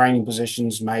playing training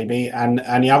positions maybe, and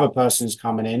the other person's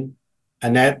coming in.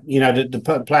 And then,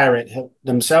 the player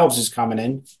themselves is coming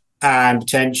in and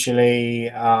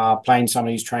potentially playing some of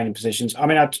these training positions. I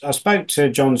mean, I spoke to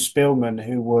John Spielman,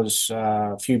 who was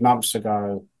a few months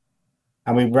ago,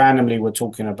 and we randomly were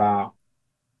talking about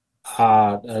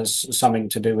something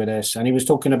to do with this. And he was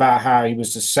talking about how he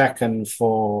was the second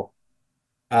for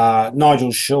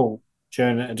Nigel Short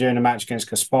during a match against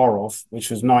Kasparov, which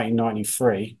was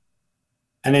 1993.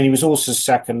 And then he was also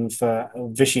second for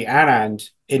Vishy Anand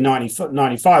in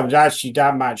 95. But actually,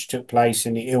 that match took place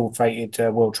in the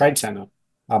ill-fated World Trade Center,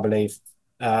 I believe.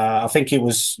 I think it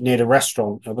was near the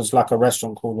restaurant. It was like a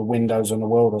restaurant called the Windows on the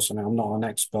World or something. I'm not an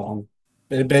expert on.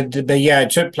 But yeah,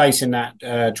 it took place in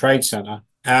that trade center.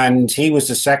 And he was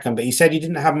the second, but he said he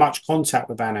didn't have much contact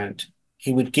with Anand.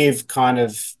 He would give kind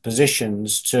of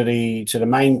positions to the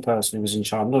main person who was in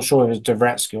charge. I'm not sure if it was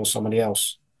Dvoretsky or somebody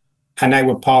else. And they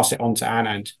would pass it on to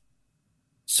Anand.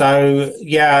 So,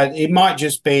 yeah, it might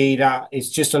just be that it's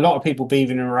just a lot of people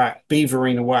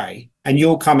beavering away. And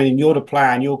you're coming in, you're the player,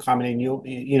 and you're coming in,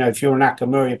 if you're an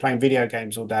Nakamura, you're playing video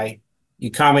games all day.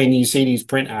 You come in, you see these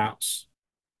printouts.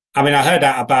 I mean, I heard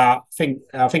that about,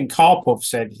 I think Karpov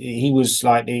said he was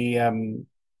like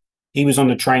he was on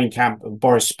the training camp of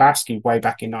Boris Spassky way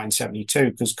back in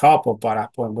 1972, because Karpov by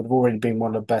that point would have already been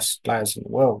one of the best players in the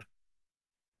world.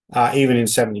 even in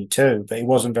 72, but he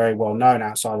wasn't very well known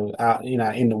outside of,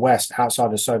 in the West,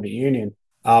 outside the Soviet Union.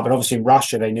 But obviously in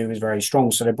Russia, they knew he was very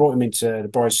strong. So they brought him into the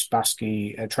Boris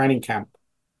Spassky training camp.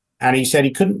 And he said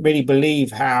he couldn't really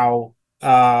believe how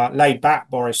laid back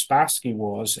Boris Spassky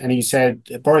was. And he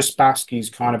said Boris Spassky's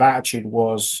kind of attitude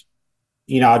was,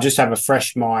 I just have a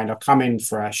fresh mind. I come in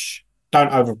fresh,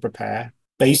 don't over prepare.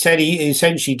 But he said he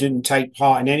essentially didn't take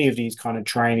part in any of these kind of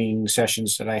training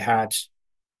sessions that they had.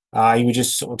 He would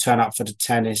just sort of turn up for the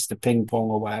tennis, the ping pong,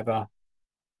 or whatever.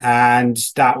 And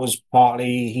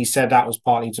he said that was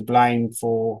partly to blame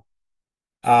for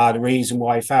the reason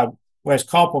why he failed. Whereas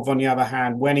Karpov, on the other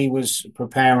hand, when he was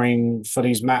preparing for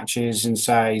these matches in,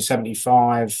 say,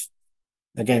 75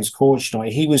 against Korchnoi,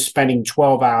 he was spending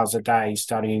 12 hours a day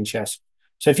studying chess.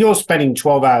 So if you're spending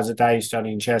 12 hours a day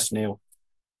studying chess, Neil,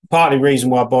 part of the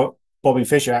reason why Bobby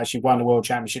Fischer actually won the world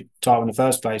championship title in the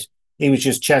first place, he was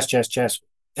just chess, chess, chess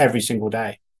every single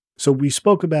day. So we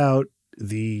spoke about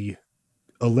the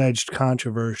alleged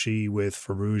controversy with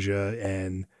Firouzja,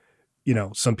 and,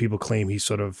 some people claim he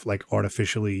sort of like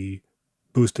artificially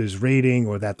boosted his rating,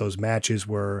 or that those matches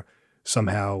were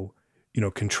somehow,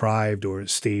 contrived or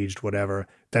staged, whatever.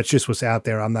 That's just what's out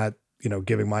there. I'm not,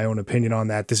 giving my own opinion on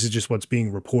that. This is just what's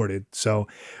being reported. So,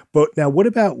 but now what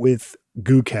about with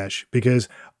Gukesh? Because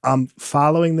I'm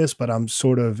following this, but I'm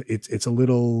sort of, it's a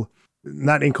little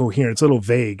not incoherent. It's a little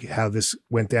vague how this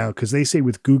went down, because they say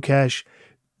with Gukesh,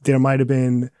 there might have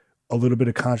been a little bit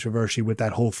of controversy with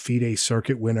that whole FIDE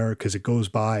circuit winner, because it goes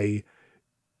by,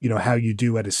 how you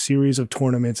do at a series of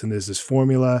tournaments, and there's this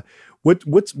formula.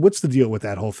 What's the deal with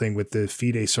that whole thing with the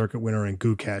FIDE circuit winner and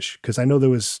Gukesh? Because I know there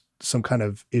was some kind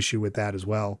of issue with that as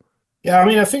well. Yeah, I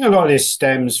mean, I think a lot of this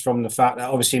stems from the fact that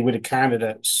obviously with the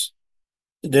candidates,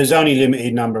 there's only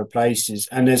limited number of places,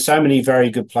 and there's so many very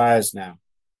good players now.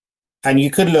 And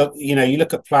you could look, you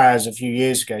look at players a few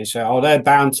years ago, so, oh, they're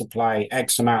bound to play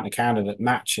X amount of candidate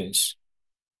matches.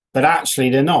 But actually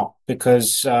they're not,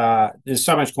 because there's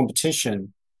so much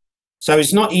competition. So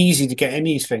it's not easy to get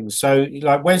anything. So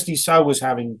like Wesley So was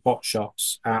having pot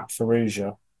shots at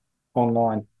Firouzja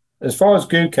online. As far as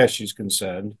Gukesh is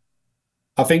concerned,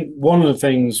 I think one of the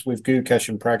things with Gukesh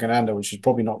and Pragananda, which is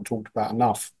probably not talked about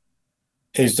enough,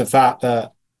 is the fact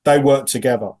that they work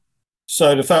together.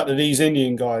 So the fact that these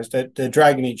Indian guys, they're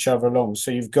dragging each other along.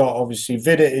 So you've got, obviously,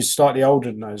 Vidit is slightly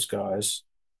older than those guys,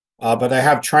 but they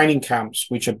have training camps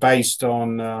which are based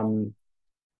on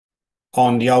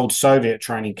the old Soviet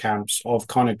training camps of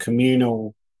kind of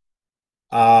communal.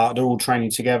 They're all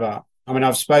training together. I mean,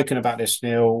 I've spoken about this,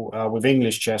 Neil, with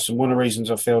English chess, and one of the reasons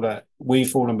I feel that we've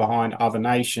fallen behind other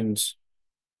nations.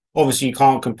 Obviously, you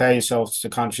can't compare yourselves to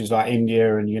countries like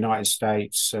India and the United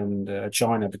States and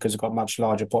China, because they've got much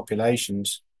larger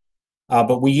populations.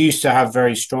 But we used to have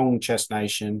very strong chess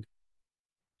nation,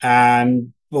 but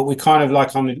we kind of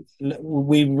like all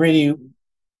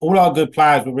our good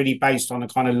players were really based on a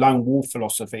kind of lone wolf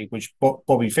philosophy, which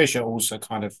Bobby Fischer also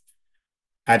kind of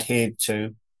adhered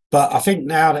to. But I think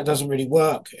now that doesn't really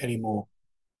work anymore.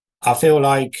 I feel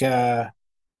like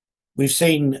we've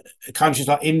seen countries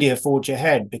like India forge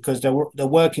ahead because they're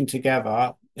working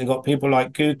together. They've got people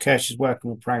like Gukesh who's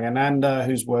working with Pragananda,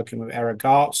 who's working with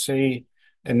Aragazzi,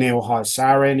 and Anil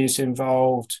Haisarin is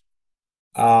involved.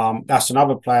 That's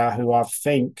another player who I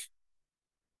think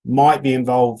might be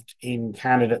involved in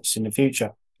candidates in the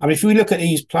future. I mean, if we look at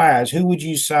these players, who would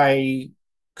you say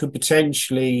could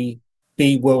potentially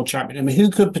be world champion? I mean, who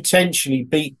could potentially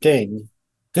beat Ding?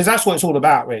 Because that's what it's all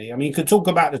about, really. I mean, you could talk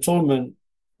about the tournament,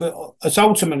 but it's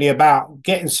ultimately about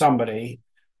getting somebody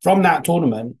from that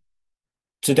tournament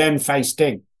to then face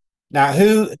Ding. Now,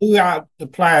 who are the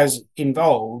players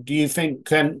involved do you think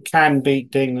can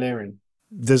beat Ding Liren?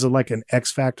 There's like an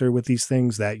X factor with these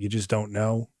things that you just don't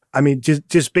know. I mean,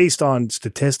 just based on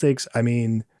statistics, I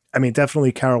mean,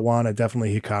 definitely Caruana,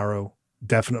 definitely Hikaru,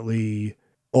 definitely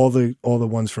all the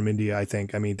ones from India, I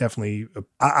think. I mean, definitely,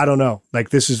 I don't know. Like,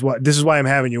 this is why I'm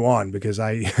having you on, because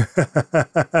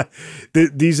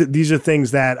these are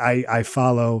things that I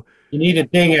follow. You need a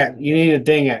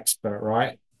Ding expert,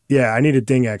 right? Yeah, I need a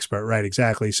Ding expert, right?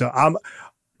 Exactly. So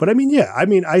but I mean, yeah,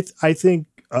 I think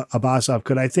Abbasov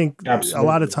could. I think Absolutely. A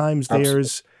lot of times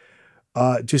there's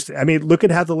look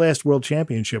at how the last world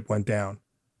championship went down.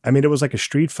 I mean, it was like a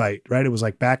street fight, right? It was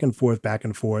like back and forth, back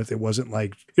and forth. It wasn't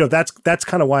like, that's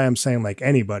kind of why I'm saying like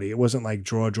anybody. It wasn't like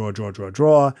draw.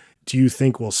 Do you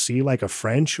think we'll see like a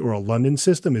French or a London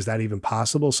system? Is that even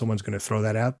possible? Someone's going to throw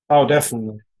that out? Oh,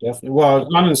 definitely. Well,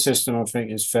 London system, I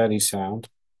think, is fairly sound.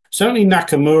 Certainly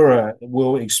Nakamura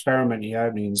will experiment the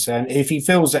openings. And if he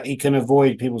feels that he can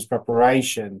avoid people's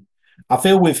preparation, I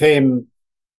feel with him,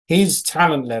 his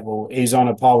talent level is on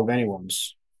a par with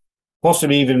anyone's,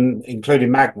 possibly even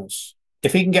including Magnus.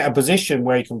 If he can get a position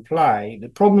where he can play, the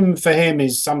problem for him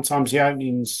is sometimes the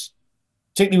openings,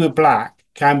 particularly with Black,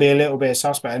 can be a little bit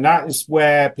suspect. And that is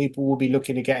where people will be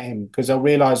looking to get him because they'll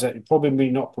realise that he's probably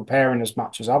not preparing as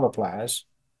much as other players.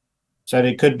 So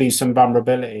there could be some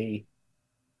vulnerability.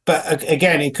 But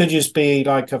again, it could just be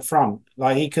like a front.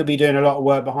 Like he could be doing a lot of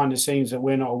work behind the scenes that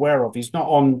we're not aware of. He's not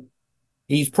on,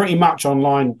 he's pretty much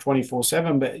online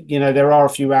 24/7, but there are a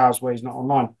few hours where he's not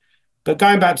online. But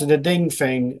going back to the Ding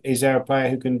thing, is there a player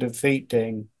who can defeat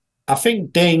Ding? I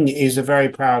think Ding is a very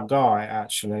proud guy,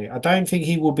 actually. I don't think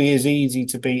he will be as easy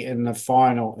to beat in the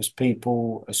final as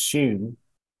people assume.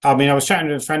 I mean, I was chatting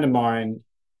to a friend of mine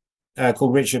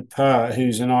called Richard Pert,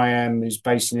 who's an IM who's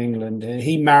based in England.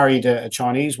 He married a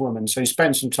Chinese woman, so he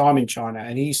spent some time in China.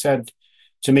 And he said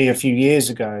to me a few years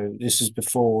ago, this is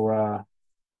before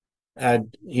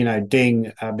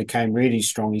Ding became really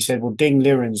strong. He said, well, Ding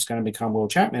Liren's going to become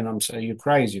world champion. I'm saying, you're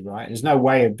crazy, right? There's no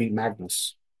way he'd beat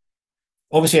Magnus.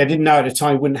 Obviously, I didn't know at the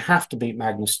time he wouldn't have to beat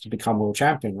Magnus to become world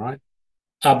champion, right?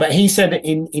 But he said that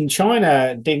in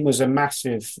China, Ding was a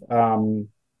massive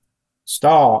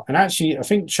star. And actually, I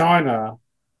think China,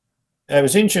 it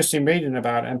was interesting reading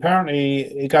about it. And apparently,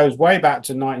 it goes way back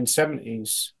to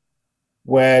 1970s,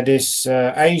 where this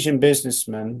Asian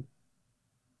businessman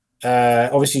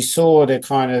obviously saw the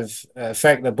kind of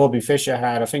effect that Bobby Fischer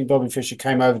had. I think Bobby Fischer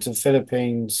came over to the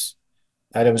Philippines.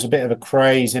 There was a bit of a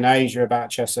craze in Asia about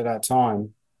chess at that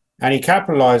time. And he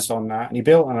capitalized on that and he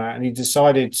built on that and he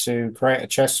decided to create a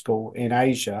chess school in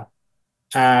Asia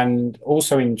and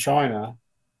also in China.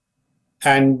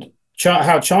 And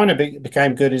how China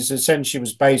became good is essentially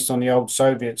was based on the old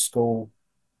Soviet school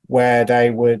where they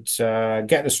would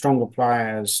get the stronger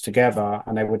players together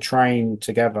and they would train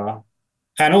together.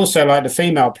 And also, like the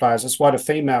female players, that's why the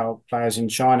female players in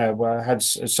China had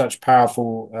such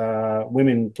powerful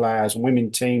women players and women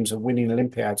teams of winning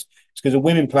Olympiads. It's because the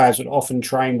women players would often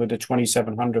train with the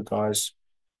 2,700 guys.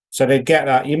 So they'd get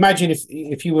that. You imagine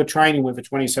if you were training with a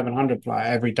 2,700 player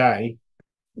every day,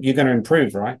 you're going to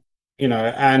improve, right?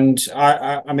 And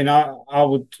I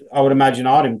would imagine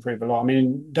I'd improve a lot. I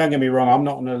mean, don't get me wrong, I'm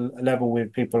not on a level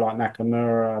with people like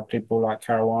Nakamura, people like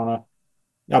Caruana.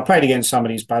 I played against some of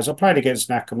these players. I played against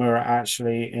Nakamura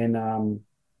actually in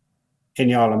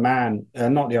the Isle of Man,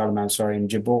 not the Isle of Man, sorry, in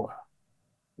Gibraltar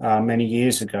many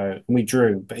years ago, and we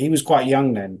drew. But he was quite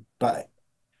young then. But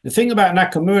the thing about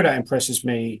Nakamura that impresses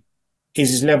me is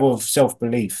his level of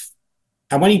self-belief.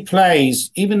 And when he plays,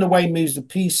 even the way he moves the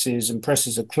pieces and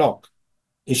presses the clock,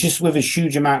 it's just with a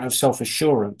huge amount of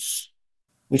self-assurance,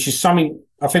 which is something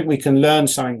I think we can learn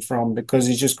something from because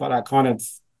he's just got that kind of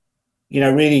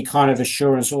really kind of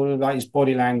assurance, all like his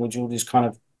body language, all this kind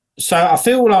of. So I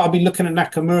feel like I'll be looking at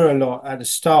Nakamura a lot at the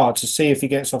start to see if he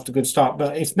gets off to a good start.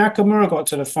 But if Nakamura got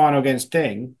to the final against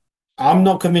Ding, I'm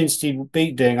not convinced he would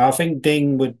beat Ding. I think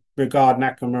Ding would regard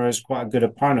Nakamura as quite a good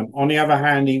opponent. On the other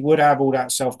hand, he would have all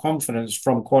that self-confidence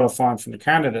from qualifying from the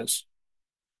candidates.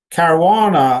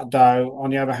 Caruana, though,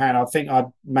 on the other hand, I think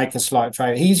I'd make a slight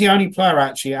favourite. He's the only player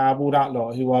actually out of all that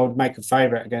lot who I would make a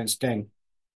favourite against Ding.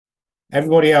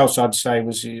 Everybody else, I'd say,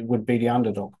 would be the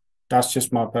underdog. That's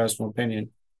just my personal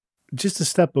opinion. Just a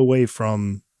step away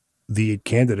from the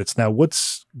candidates now,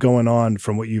 what's going on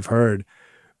from what you've heard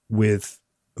with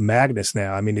Magnus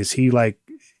now? I mean, is he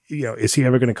is he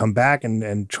ever going to come back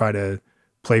and try to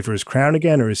play for his crown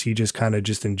again, or is he just kind of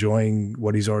just enjoying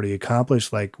what he's already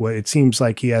accomplished? Like, what it seems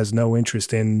like he has no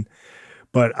interest in.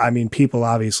 But I mean, people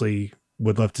obviously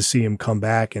would love to see him come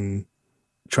back and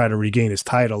try to regain his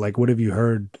title. Like, what have you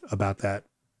heard about that?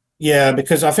 Yeah,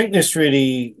 because I think this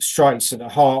really strikes at the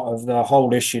heart of the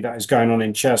whole issue that is going on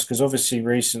in chess. Because obviously,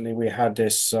 recently we had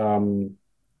this random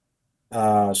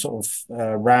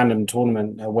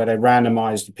tournament where they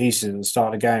randomized the pieces at the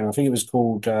start of the game. I think it was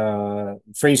called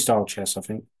freestyle chess, I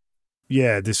think.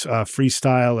 Yeah, this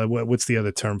freestyle. What's the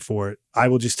other term for it? I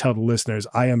will just tell the listeners,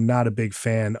 I am not a big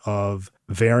fan of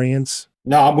variants.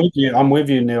 No, I'm with you. I'm with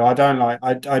you, Neil. I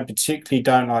particularly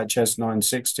don't like Chess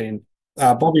 916.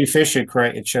 Bobby Fischer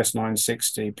created Chess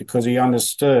 960 because he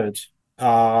understood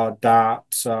that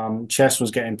chess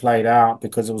was getting played out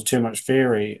because there was too much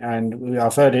theory. And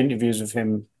I've heard interviews with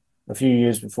him a few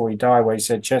years before he died where he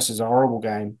said chess is a horrible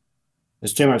game.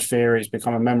 There's too much theory. It's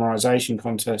become a memorization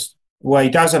contest. Well, he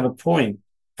does have a point.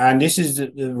 And this is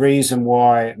the reason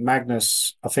why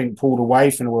Magnus, I think, pulled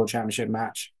away from the World Championship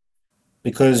match.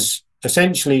 Because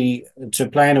essentially, to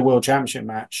play in a World Championship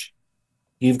match,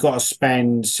 you've got to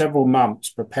spend several months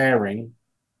preparing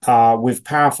with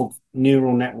powerful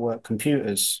neural network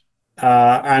computers.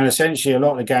 And essentially, a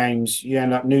lot of the games you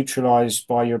end up neutralized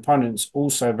by your opponents.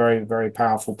 Also, very, very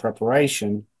powerful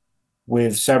preparation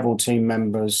with several team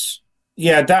members.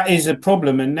 Yeah, that is a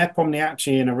problem. And Nepomny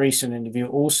actually, in a recent interview,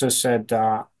 also said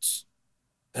that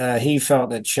he felt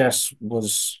that chess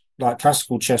was like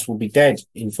classical chess will be dead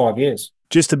in 5 years.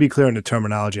 Just to be clear in the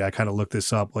terminology, I kind of looked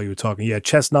this up while you were talking. Yeah,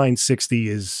 chess 960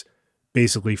 is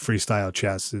basically freestyle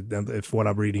chess. If what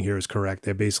I'm reading here is correct,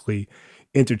 they're basically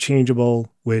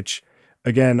interchangeable, which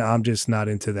again, I'm just not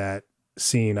into that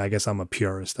scene. I guess I'm a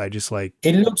purist. I just like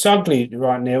It looks ugly,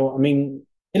 right, Neil? I mean,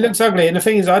 it looks ugly. And the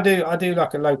thing is, I do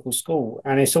like a local school,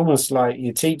 and it's almost like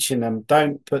you're teaching them,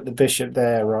 don't put the bishop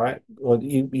there, right? Or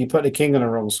you put the king on the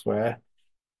wrong square.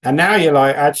 And now you're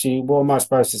like, actually, what am I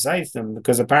supposed to say to them?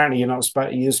 Because apparently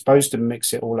you're supposed to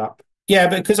mix it all up. Yeah,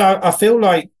 because I feel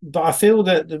like, but I feel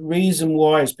that the reason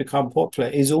why it's become popular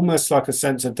is almost like a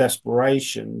sense of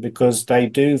desperation because they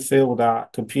do feel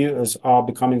that computers are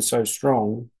becoming so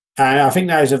strong. And I think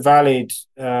that is a valid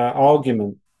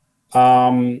argument.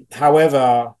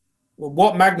 However,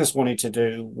 what Magnus wanted to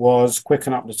do was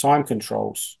quicken up the time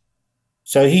controls.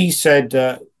 So he said,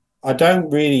 I don't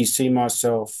really see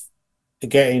myself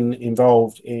getting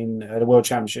involved in the World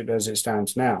Championship as it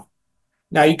stands now.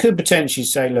 Now, you could potentially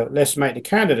say, look, let's make the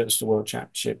candidates the World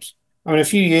Championships. I mean, a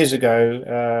few years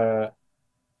ago,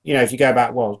 if you go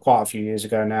back, well, quite a few years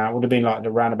ago now, it would have been like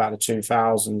around about the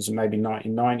 2000s and maybe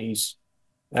 1990s.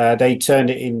 They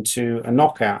turned it into a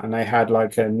knockout and they had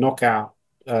like a knockout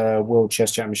World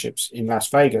Chess Championships in Las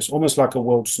Vegas, almost like a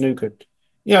World Snooker.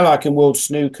 Like in World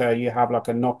Snooker, you have like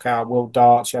a knockout, World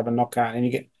Darts, you have a knockout, and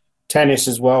you get tennis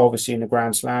as well, obviously in the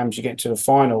Grand Slams, you get to the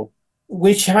final,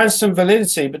 which has some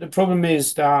validity. But the problem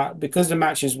is that because the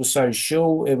matches were so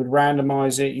short, it would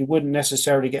randomize it. You wouldn't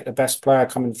necessarily get the best player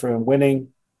coming through and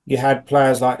winning. You had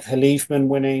players like Halifman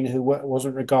winning, who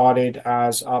wasn't regarded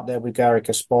as up there with Garry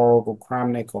Kasparov or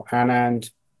Kramnik or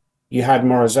Anand. You had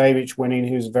Morozevich winning,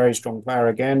 who's a very strong player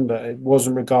again, but it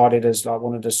wasn't regarded as like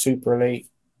one of the super elite.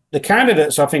 The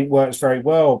candidates, I think, works very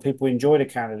well. People enjoy the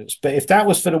candidates. But if that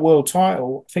was for the world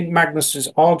title, I think Magnus's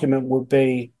argument would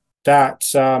be that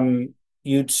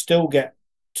you'd still get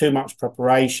too much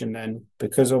preparation then,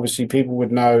 because obviously people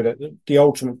would know that the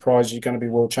ultimate prize is going to be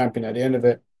world champion at the end of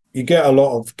it. You get a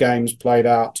lot of games played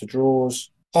out to draws.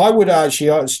 I would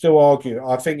actually still argue,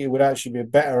 I think it would actually be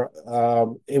better.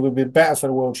 It would be better for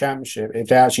the World Championship if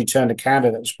they actually turned the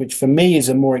candidates, which for me is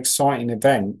a more exciting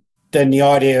event than the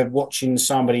idea of watching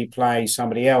somebody play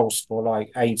somebody else for like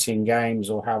 18 games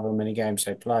or however many games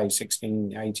they play,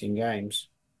 16, 18 games.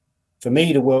 For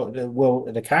me,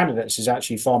 the candidates is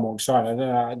actually far more exciting.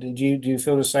 I don't know. Do you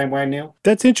feel the same way, Neil?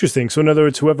 That's interesting. So in other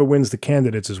words, whoever wins the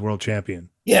candidates is world champion.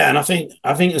 Yeah, and I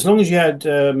think as long as you had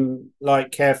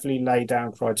like carefully laid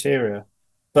down criteria,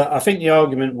 but I think the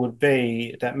argument would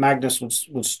be that Magnus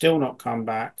would still not come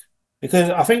back,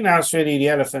 because I think that's really the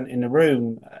elephant in the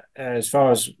room as far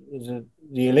as the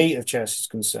elite of chess is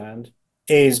concerned.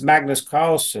 Is Magnus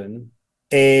Carlsen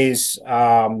is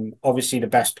obviously the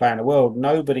best player in the world.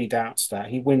 Nobody doubts that.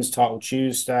 He wins Title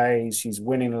Tuesdays. He's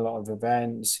winning a lot of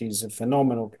events. He's a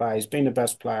phenomenal player. He's been the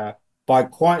best player by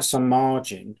quite some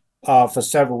margin for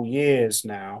several years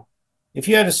now. If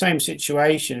you had the same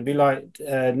situation, it'd be like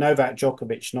Novak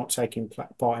Djokovic not taking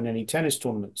part in any tennis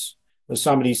tournaments. Or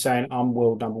somebody saying, I'm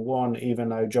world number one, even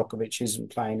though Djokovic isn't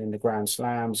playing in the Grand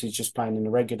Slams, he's just playing in the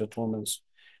regular tournaments.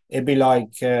 It'd be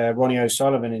like Ronnie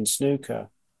O'Sullivan in snooker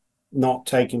not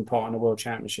taking part in the World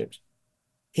Championships.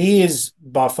 He is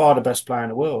by far the best player in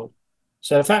the world.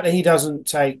 So the fact that he doesn't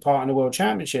take part in the World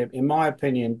Championship, in my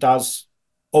opinion, does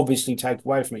obviously take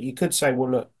away from it. You could say,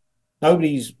 well, look,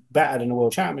 nobody's better than the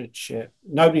World Championship.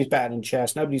 Nobody's better than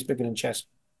chess. Nobody's bigger than chess.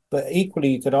 But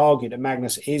equally, you could argue that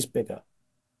Magnus is bigger.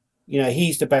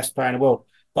 He's the best player in the world.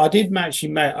 But I did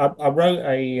actually, I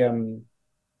wrote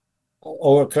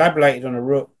or collaborated on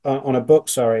a book,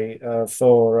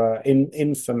 for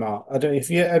Infomart. I don't know if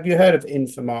have you heard of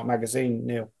Infomart magazine,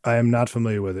 Neil? I am not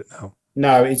familiar with it. No.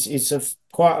 No, it's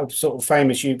quite a sort of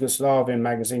famous Yugoslavian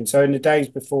magazine. So in the days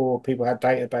before people had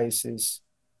databases,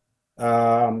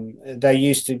 they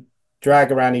used to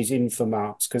drag around these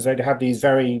Infomarts because they'd have these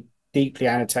very deeply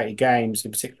annotated games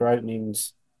in particular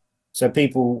openings. So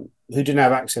people who didn't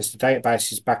have access to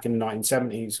databases back in the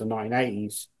 1970s or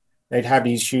 1980s, they'd have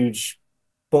these huge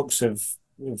books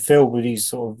filled with these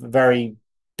sort of very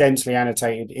densely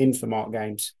annotated Infomart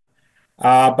games.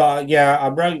 But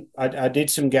yeah, I did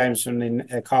some games from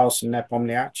the Carlsen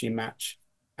Nepomniachtchi match,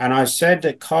 and I said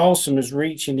that Carlsen was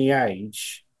reaching the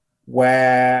age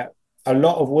where a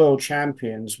lot of world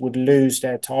champions would lose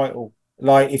their title.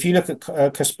 Like if you look at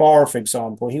Kasparov, for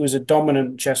example, he was a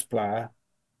dominant chess player,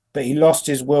 but he lost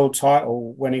his world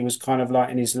title when he was kind of like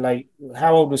in his late.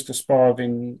 How old was Kasparov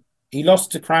in? He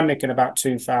lost to Kramnik in about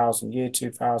 2000, year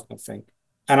 2000, I think.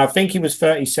 And I think he was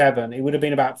 37. He would have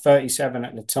been about 37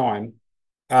 at the time.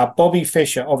 Bobby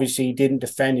Fischer obviously didn't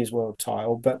defend his world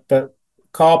title, but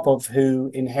Karpov,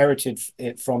 who inherited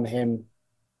it from him,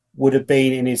 would have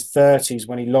been in his 30s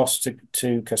when he lost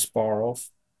to Kasparov.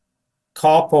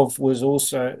 Karpov was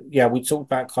also, yeah, we talked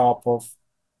about Karpov.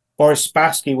 Boris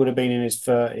Spassky would have been in his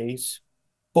 30s.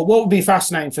 But what would be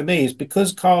fascinating for me is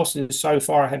because Carlsen is so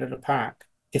far ahead of the pack,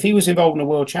 if he was involved in a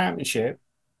world championship,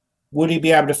 would he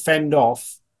be able to fend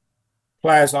off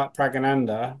players like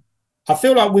Pragananda? I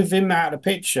feel like with him out of the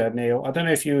picture, Neil, I don't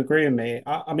know if you agree with me.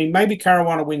 I mean, maybe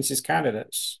Caruana wins his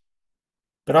candidates,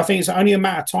 but I think it's only a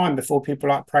matter of time before people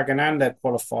like Pragananda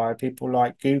qualify, people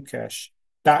like Gukesh,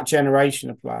 that generation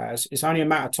of players. It's only a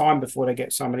matter of time before they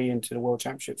get somebody into the World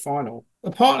Championship final.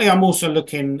 But partly I'm also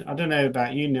looking, I don't know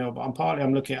about you, Neil, but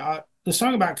I'm looking at, there's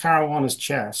something about Caruana's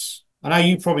chess. I know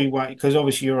you probably won't, because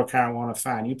obviously you're a Caruana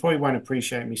fan. You probably won't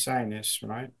appreciate me saying this,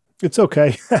 right? It's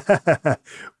okay.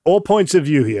 All points of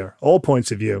view here. All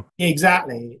points of view.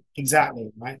 Exactly,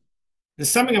 right? There's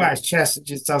something about his chess that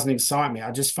just doesn't excite me. I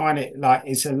just find it like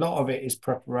it's a lot of it is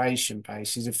preparation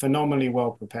based. He's a phenomenally well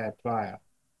prepared player.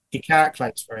 He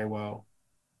calculates very well,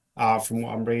 from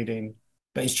what I'm reading.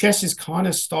 But his chess is kind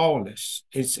of styleless.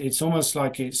 It's almost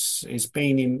like it's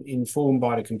been informed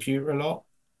by the computer a lot.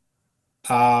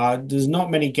 There's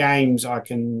not many games I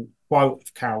can quote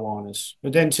of Caruana's.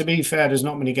 But then to be fair, there's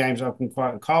not many games I can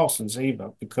quote of Carlsen's either,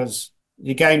 because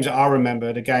the games that I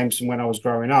remember, the games from when I was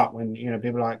growing up, when,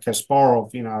 people like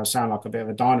Kasparov, I sound like a bit of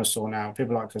a dinosaur now.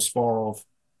 People like Kasparov,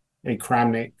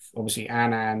 Kramnik, obviously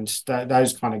Anand,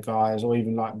 those kind of guys, or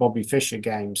even like Bobby Fischer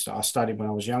games that I studied when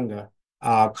I was younger,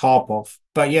 Karpov.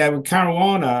 But yeah, with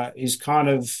Caruana is kind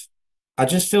of, I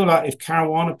just feel like if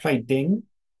Caruana played Ding,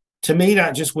 to me,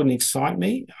 that just wouldn't excite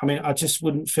me. I mean, I just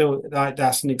wouldn't feel like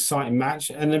that's an exciting match.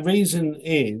 And the reason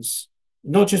is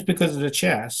not just because of the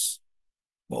chess,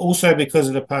 but also because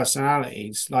of the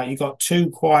personalities. Like, you got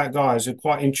two quiet guys who are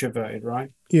quite introverted,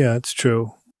 right? Yeah, it's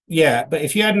true. Yeah, but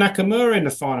if you had Nakamura in the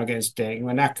final against Ding,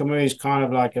 when Nakamura is kind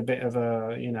of like a bit of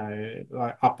a,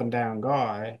 like up and down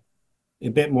guy, a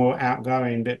bit more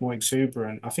outgoing, a bit more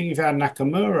exuberant. I think if you had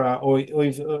Nakamura, or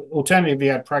if, alternatively, if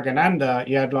you had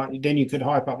Pragananda, then you could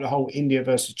hype up the whole India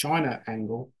versus China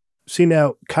angle. See,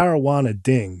 now, Caruana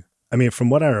Ding, I mean, from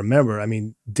what I remember, I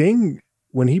mean, Ding,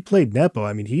 when he played Nepo,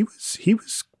 I mean, he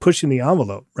was pushing the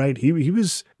envelope, right? He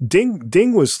was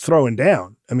Ding was throwing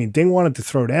down. I mean, Ding wanted to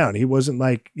throw down. He wasn't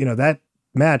like, that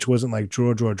match wasn't like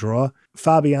draw.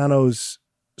 Fabiano's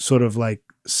sort of like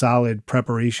solid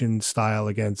preparation style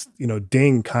against,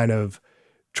 Ding kind of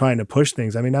trying to push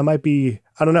things. I mean, that might be,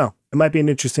 I don't know. It might be an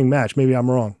interesting match. Maybe I'm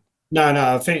wrong. No,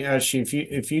 I think actually,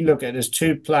 if you look at, there's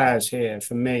two players here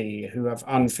for me who have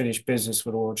unfinished business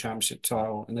with the World Championship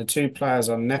title, and the two players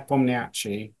are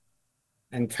Nepomniachtchi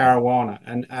and Caruana.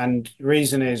 And the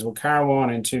reason is, well,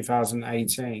 Caruana in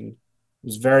 2018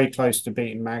 was very close to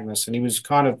beating Magnus,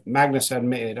 and Magnus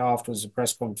admitted afterwards the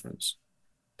press conference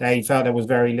that he felt there was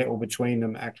very little between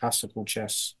them at classical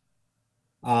chess.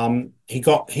 He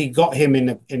got him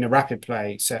in the rapid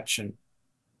play section,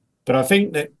 but I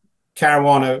think that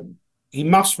Caruana, he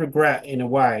must regret in a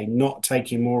way not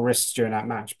taking more risks during that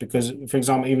match, because, for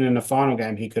example, even in the final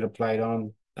game he could have played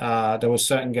on, there were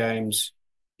certain games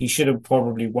he should have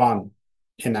probably won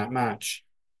in that match.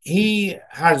 He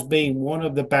has been one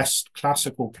of the best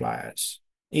classical players.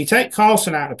 You take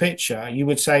Carlsen out of the picture, you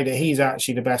would say that he's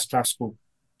actually the best classical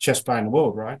chess player in the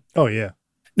world, right? Oh, yeah.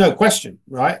 No question,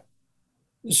 right?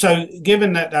 So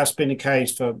given that that's been the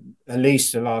case for at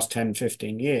least the last 10,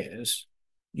 15 years,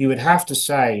 you would have to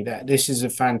say that this is a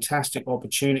fantastic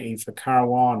opportunity for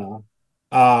Caruana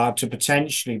to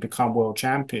potentially become world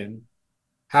champion.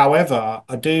 However,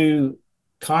 I do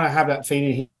kind of have that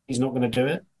feeling he's not going to do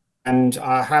it. And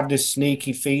I have this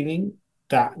sneaky feeling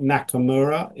that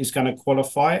Nakamura is going to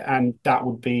qualify, and that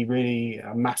would be really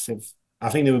a massive, I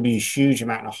think there would be a huge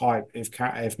amount of hype if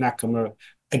Nakamura,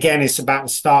 again, it's about the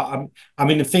start. I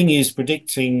mean, the thing is,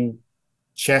 predicting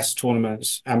chess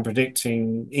tournaments and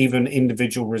predicting even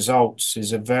individual results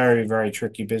is a very, very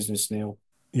tricky business, Neil.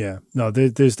 Yeah, no,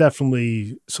 there's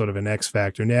definitely sort of an X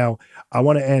factor. Now, I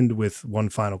want to end with one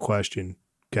final question,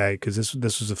 okay? Because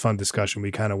this was a fun discussion.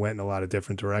 We kind of went in a lot of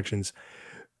different directions.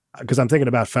 Because I'm thinking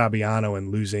about Fabiano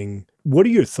and losing. What are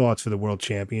your thoughts for the World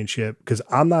Championship? Because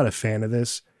I'm not a fan of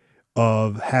this,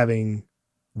 of having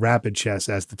rapid chess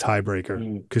as the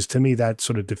tiebreaker, because to me that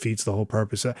sort of defeats the whole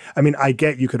purpose. I mean, I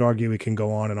get you could argue it can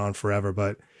go on and on forever,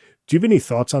 but do you have any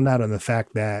thoughts on that, on the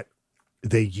fact that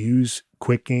they use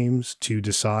quick games to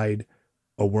decide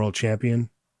a world champion?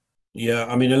 Yeah,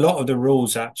 I mean, a lot of the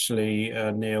rules actually,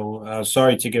 Neil,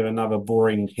 sorry to give another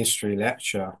boring history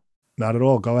lecture, Not at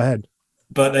all. Go ahead.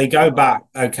 but they go back.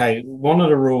 Okay, one of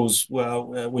the rules,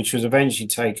 well, which was eventually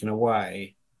taken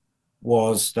away,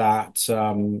 was that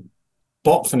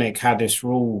Botvinnik had this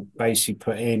rule basically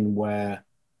put in where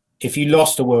if you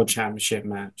lost a world championship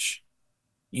match,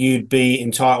 you'd be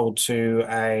entitled to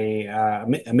a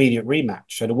immediate rematch.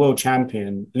 So the world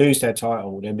champion lose their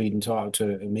title, they'd be entitled to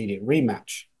an immediate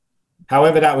rematch.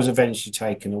 However, that was eventually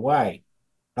taken away.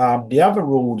 The other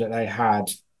rule that they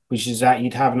had, which is that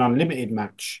you'd have an unlimited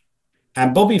match.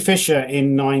 And Bobby Fischer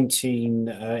in the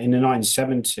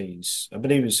 1970s, I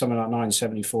believe it was something like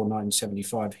 1974,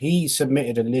 1975, he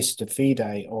submitted a list to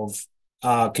FIDE of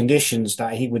conditions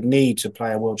that he would need to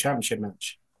play a world championship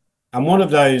match. And one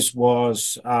of those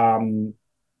was that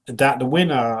the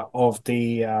winner of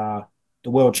the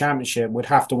world championship would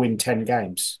have to win 10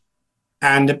 games.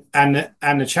 And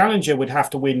the challenger would have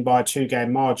to win by a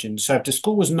 2-game margin. So if the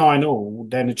score was 9-all,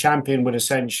 then the champion would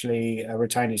essentially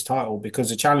retain his title because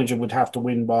the challenger would have to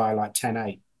win by like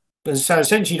 10-8. But so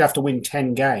essentially you'd have to win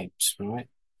 10 games, right?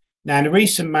 Now in the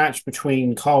recent match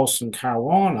between Carlsen and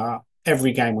Caruana,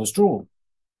 every game was drawn.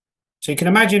 So you can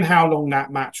imagine how long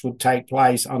that match would take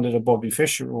place under the Bobby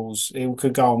Fischer rules. It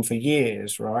could go on for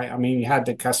years, right? I mean, you had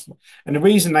the customer, and the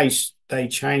reason they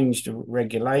changed the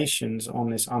regulations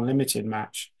on this unlimited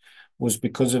match was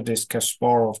because of this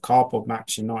Kasparov-Karpov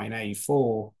match in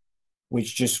 1984,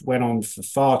 which just went on for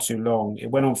far too long.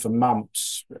 It went on for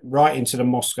months, right into the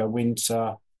Moscow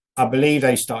winter. I believe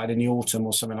they started in the autumn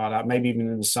or something like that, maybe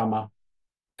even in the summer.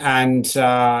 And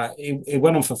it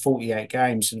went on for 48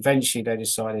 games. And eventually they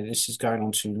decided this is going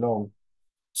on too long.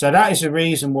 So that is the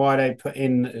reason why they put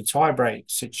in a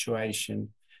tiebreak situation.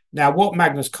 Now, what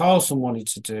Magnus Carlsen wanted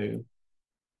to do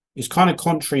is kind of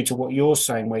contrary to what you're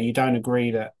saying, where you don't agree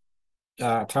that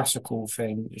classical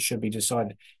thing should be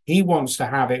decided. He wants to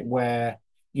have it where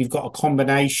you've got a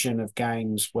combination of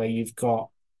games where you've got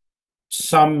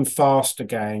some faster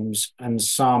games and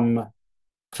some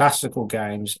classical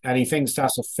games, and he thinks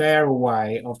that's a fairer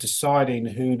way of deciding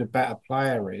who the better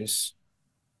player is.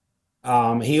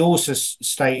 He also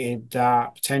stated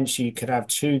that potentially you could have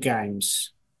 2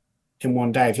 games in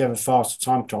one day if you have a faster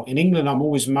time control. In England, I'm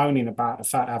always moaning about the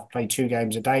fact I've played 2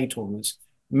 games a day tournaments.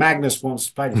 Magnus wants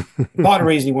to play them. Part of the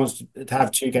reason he wants to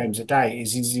have 2 games a day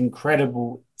is his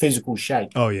incredible physical shape.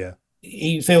 Oh, yeah.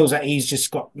 He feels that he's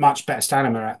just got much better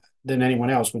stamina than anyone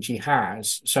else, which he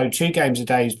has. So 2 games a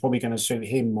day is probably going to suit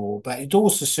him more, but it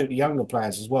also suit the younger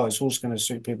players as well. It's also going to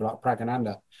suit people like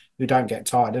Pragananda who don't get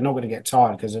tired. They're not going to get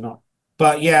tired because they're not.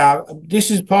 But yeah,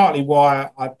 this is partly why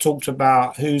I talked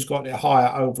about who's got the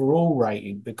higher overall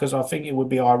rating, because I think it would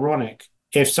be ironic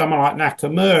if someone like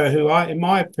Nakamura, who in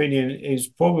my opinion is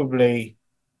probably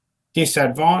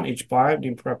disadvantaged by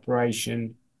opening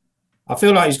preparation, I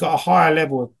feel like he's got a higher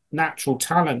level of natural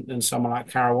talent than someone like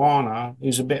Caruana,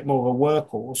 who's a bit more of a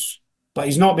workhorse. But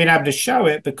he's not been able to show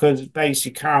it because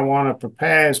basically Caruana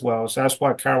prepares well. So that's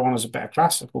why Caruana's a better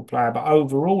classical player. But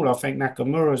overall, I think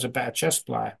Nakamura is a better chess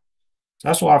player. So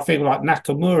that's why I feel like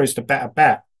Nakamura is the better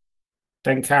bet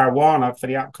than Caruana for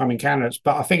the upcoming candidates.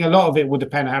 But I think a lot of it will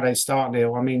depend on how they start,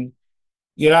 Neil. I mean,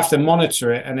 you'll have to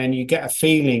monitor it and then you get a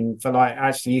feeling for like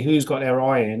actually who's got their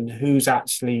eye in, who's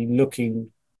actually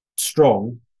looking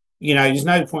strong. You know, there's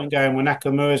no point going when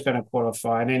Nakamura is going to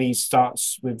qualify and then he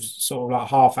starts with sort of like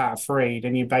half out of 3,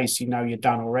 then you basically know you're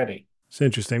done already. It's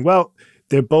interesting. Well,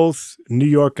 they're both New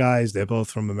York guys. They're both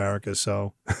from America.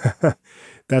 So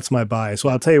that's my bias.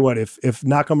 Well, I'll tell you what, if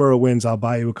Nakamura wins, I'll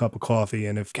buy you a cup of coffee.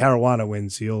 And if Caruana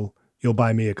wins, you'll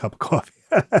buy me a cup of coffee.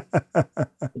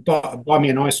 Buy me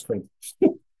an ice cream.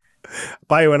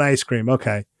 Buy you an ice cream.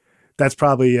 Okay. That's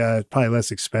probably less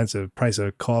expensive. Price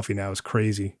of coffee now is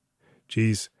crazy.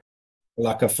 Jeez.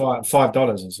 Like a $5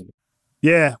 or something.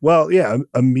 Yeah. Well, yeah.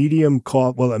 A medium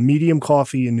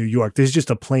coffee in New York. There's just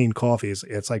a plain coffee.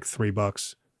 It's like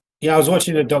 $3. Yeah, I was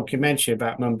watching a documentary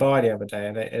about Mumbai the other day,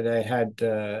 and they had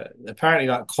apparently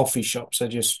like coffee shops are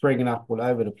just springing up all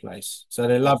over the place. So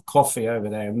they love coffee over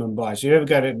there in Mumbai. So if you ever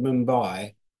go to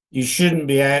Mumbai, you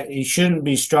shouldn't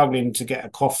be struggling to get a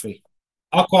coffee.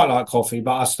 I quite like coffee,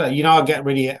 but I get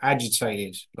really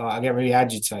agitated. Like I get really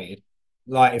agitated,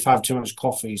 like if I have too much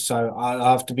coffee. So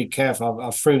I have to be careful. I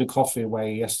threw the coffee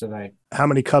away yesterday. How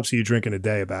many cups are you drinking a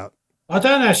day about? I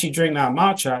don't actually drink that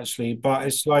much actually, but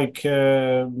it's like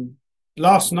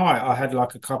last night I had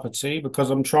like a cup of tea because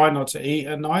I'm trying not to eat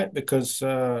at night because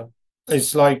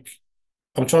it's like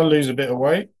I'm trying to lose a bit of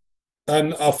weight.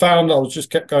 And I found I was just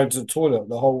kept going to the toilet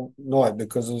the whole night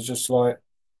because it was just like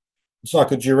It's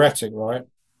like a diuretic, right?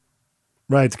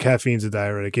 Right, the caffeine's a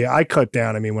diuretic. Yeah, I cut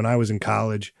down. I mean, when I was in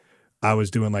college, I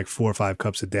was doing like 4 or 5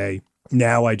 cups a day.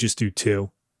 Now I just do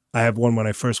two. I have one when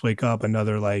I first wake up,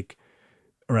 another like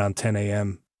around 10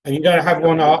 a.m. And you don't have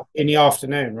one in the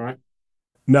afternoon, right?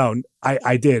 No,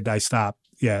 I did. I stopped.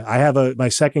 Yeah, I have my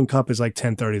second cup is like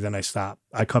 10:30. Then I stop.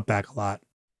 I cut back a lot.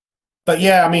 But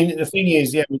yeah, I mean, the thing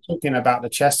is, yeah, we're talking about the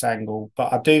chess angle,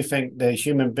 but I do think the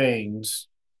human beings,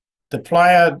 the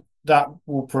player that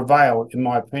will prevail, in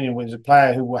my opinion, is a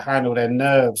player who will handle their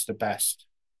nerves the best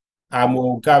and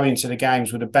will go into the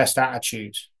games with the best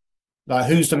attitude. Like,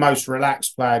 who's the most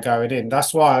relaxed player going in?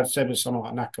 That's why I've said with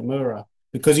someone like Nakamura,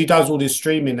 because he does all this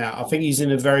streaming now. I think he's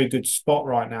in a very good spot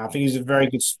right now. I think he's in a very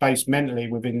good space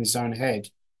mentally within his own head.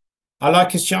 I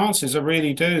like his chances, I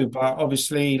really do. But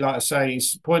obviously, like I say,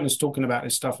 it's pointless talking about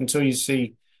this stuff until you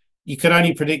see. You can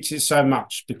only predict it so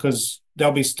much because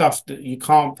there'll be stuff that you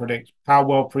can't predict. How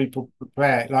well people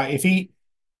prepare. Like if he,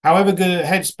 however good a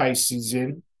headspace he's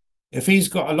in, if he's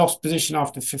got a lost position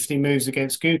after 50 moves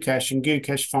against Gukesh and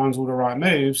Gukesh finds all the right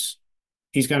moves,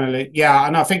 he's going to. Yeah,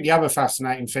 and I think the other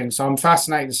fascinating thing. So I'm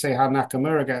fascinated to see how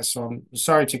Nakamura gets on.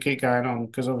 Sorry to keep going on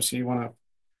because obviously you want to,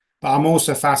 but I'm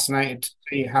also fascinated to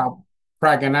see how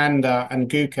Pragananda and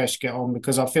Gukesh get on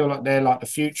because I feel like they're like the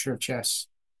future of chess.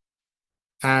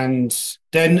 And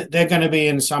then they're going to be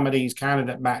in some of these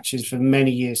candidate matches for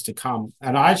many years to come.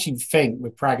 And I actually think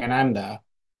with Pragananda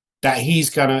that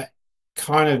he's going to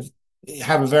kind of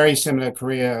have a very similar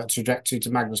career trajectory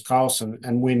to Magnus Carlsen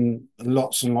and win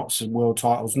lots and lots of world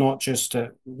titles, not just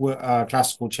at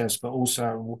classical chess, but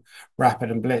also rapid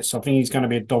and blitz. I think he's going to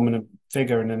be a dominant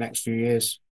figure in the next few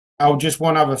years. Oh, just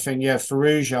one other thing. Yeah,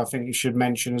 Firouzja, I think you should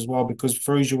mention as well, because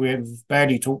Firouzja we have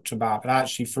barely talked about, but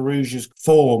actually Firouzja's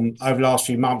form over the last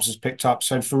few months has picked up.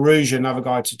 So Firouzja, another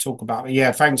guy to talk about. But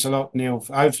yeah, thanks a lot, Neil.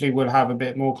 Hopefully we'll have a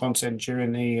bit more content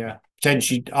during the,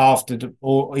 potentially after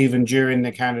or even during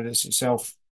the candidates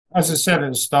itself. As I said at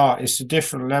the start, it's a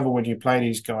different level when you play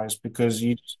these guys because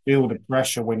you just feel the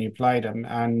pressure when you play them.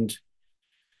 And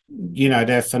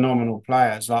they're phenomenal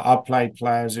players. Like I've played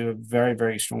players who are very,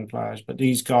 very strong players, but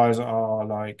these guys are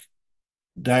like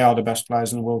they are the best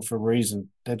players in the world for a reason.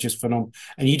 They're just phenomenal.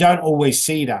 And you don't always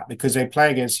see that because they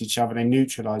play against each other, they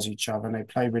neutralize each other, and they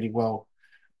play really well.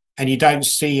 And you don't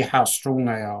see how strong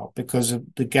they are because of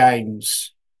the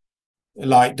games.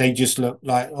 Like they just look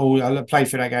like, oh, I played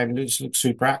for that game and it just looks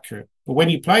super accurate. But when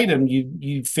you play them,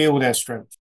 you feel their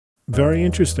strength. Very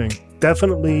interesting.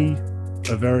 Definitely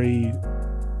a very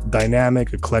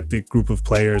dynamic, eclectic group of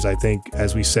players. I think,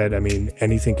 as we said, I mean,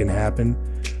 anything can happen,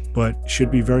 but should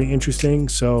be very interesting.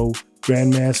 So,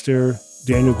 Grandmaster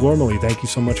Daniel Gormally, thank you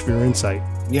so much for your insight.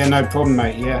 Yeah, no problem,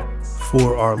 mate. Yeah.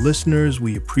 For our listeners,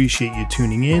 we appreciate you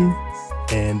tuning in.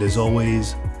 And as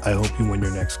always, I hope you win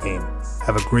your next game.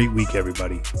 Have a great week,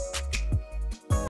 everybody.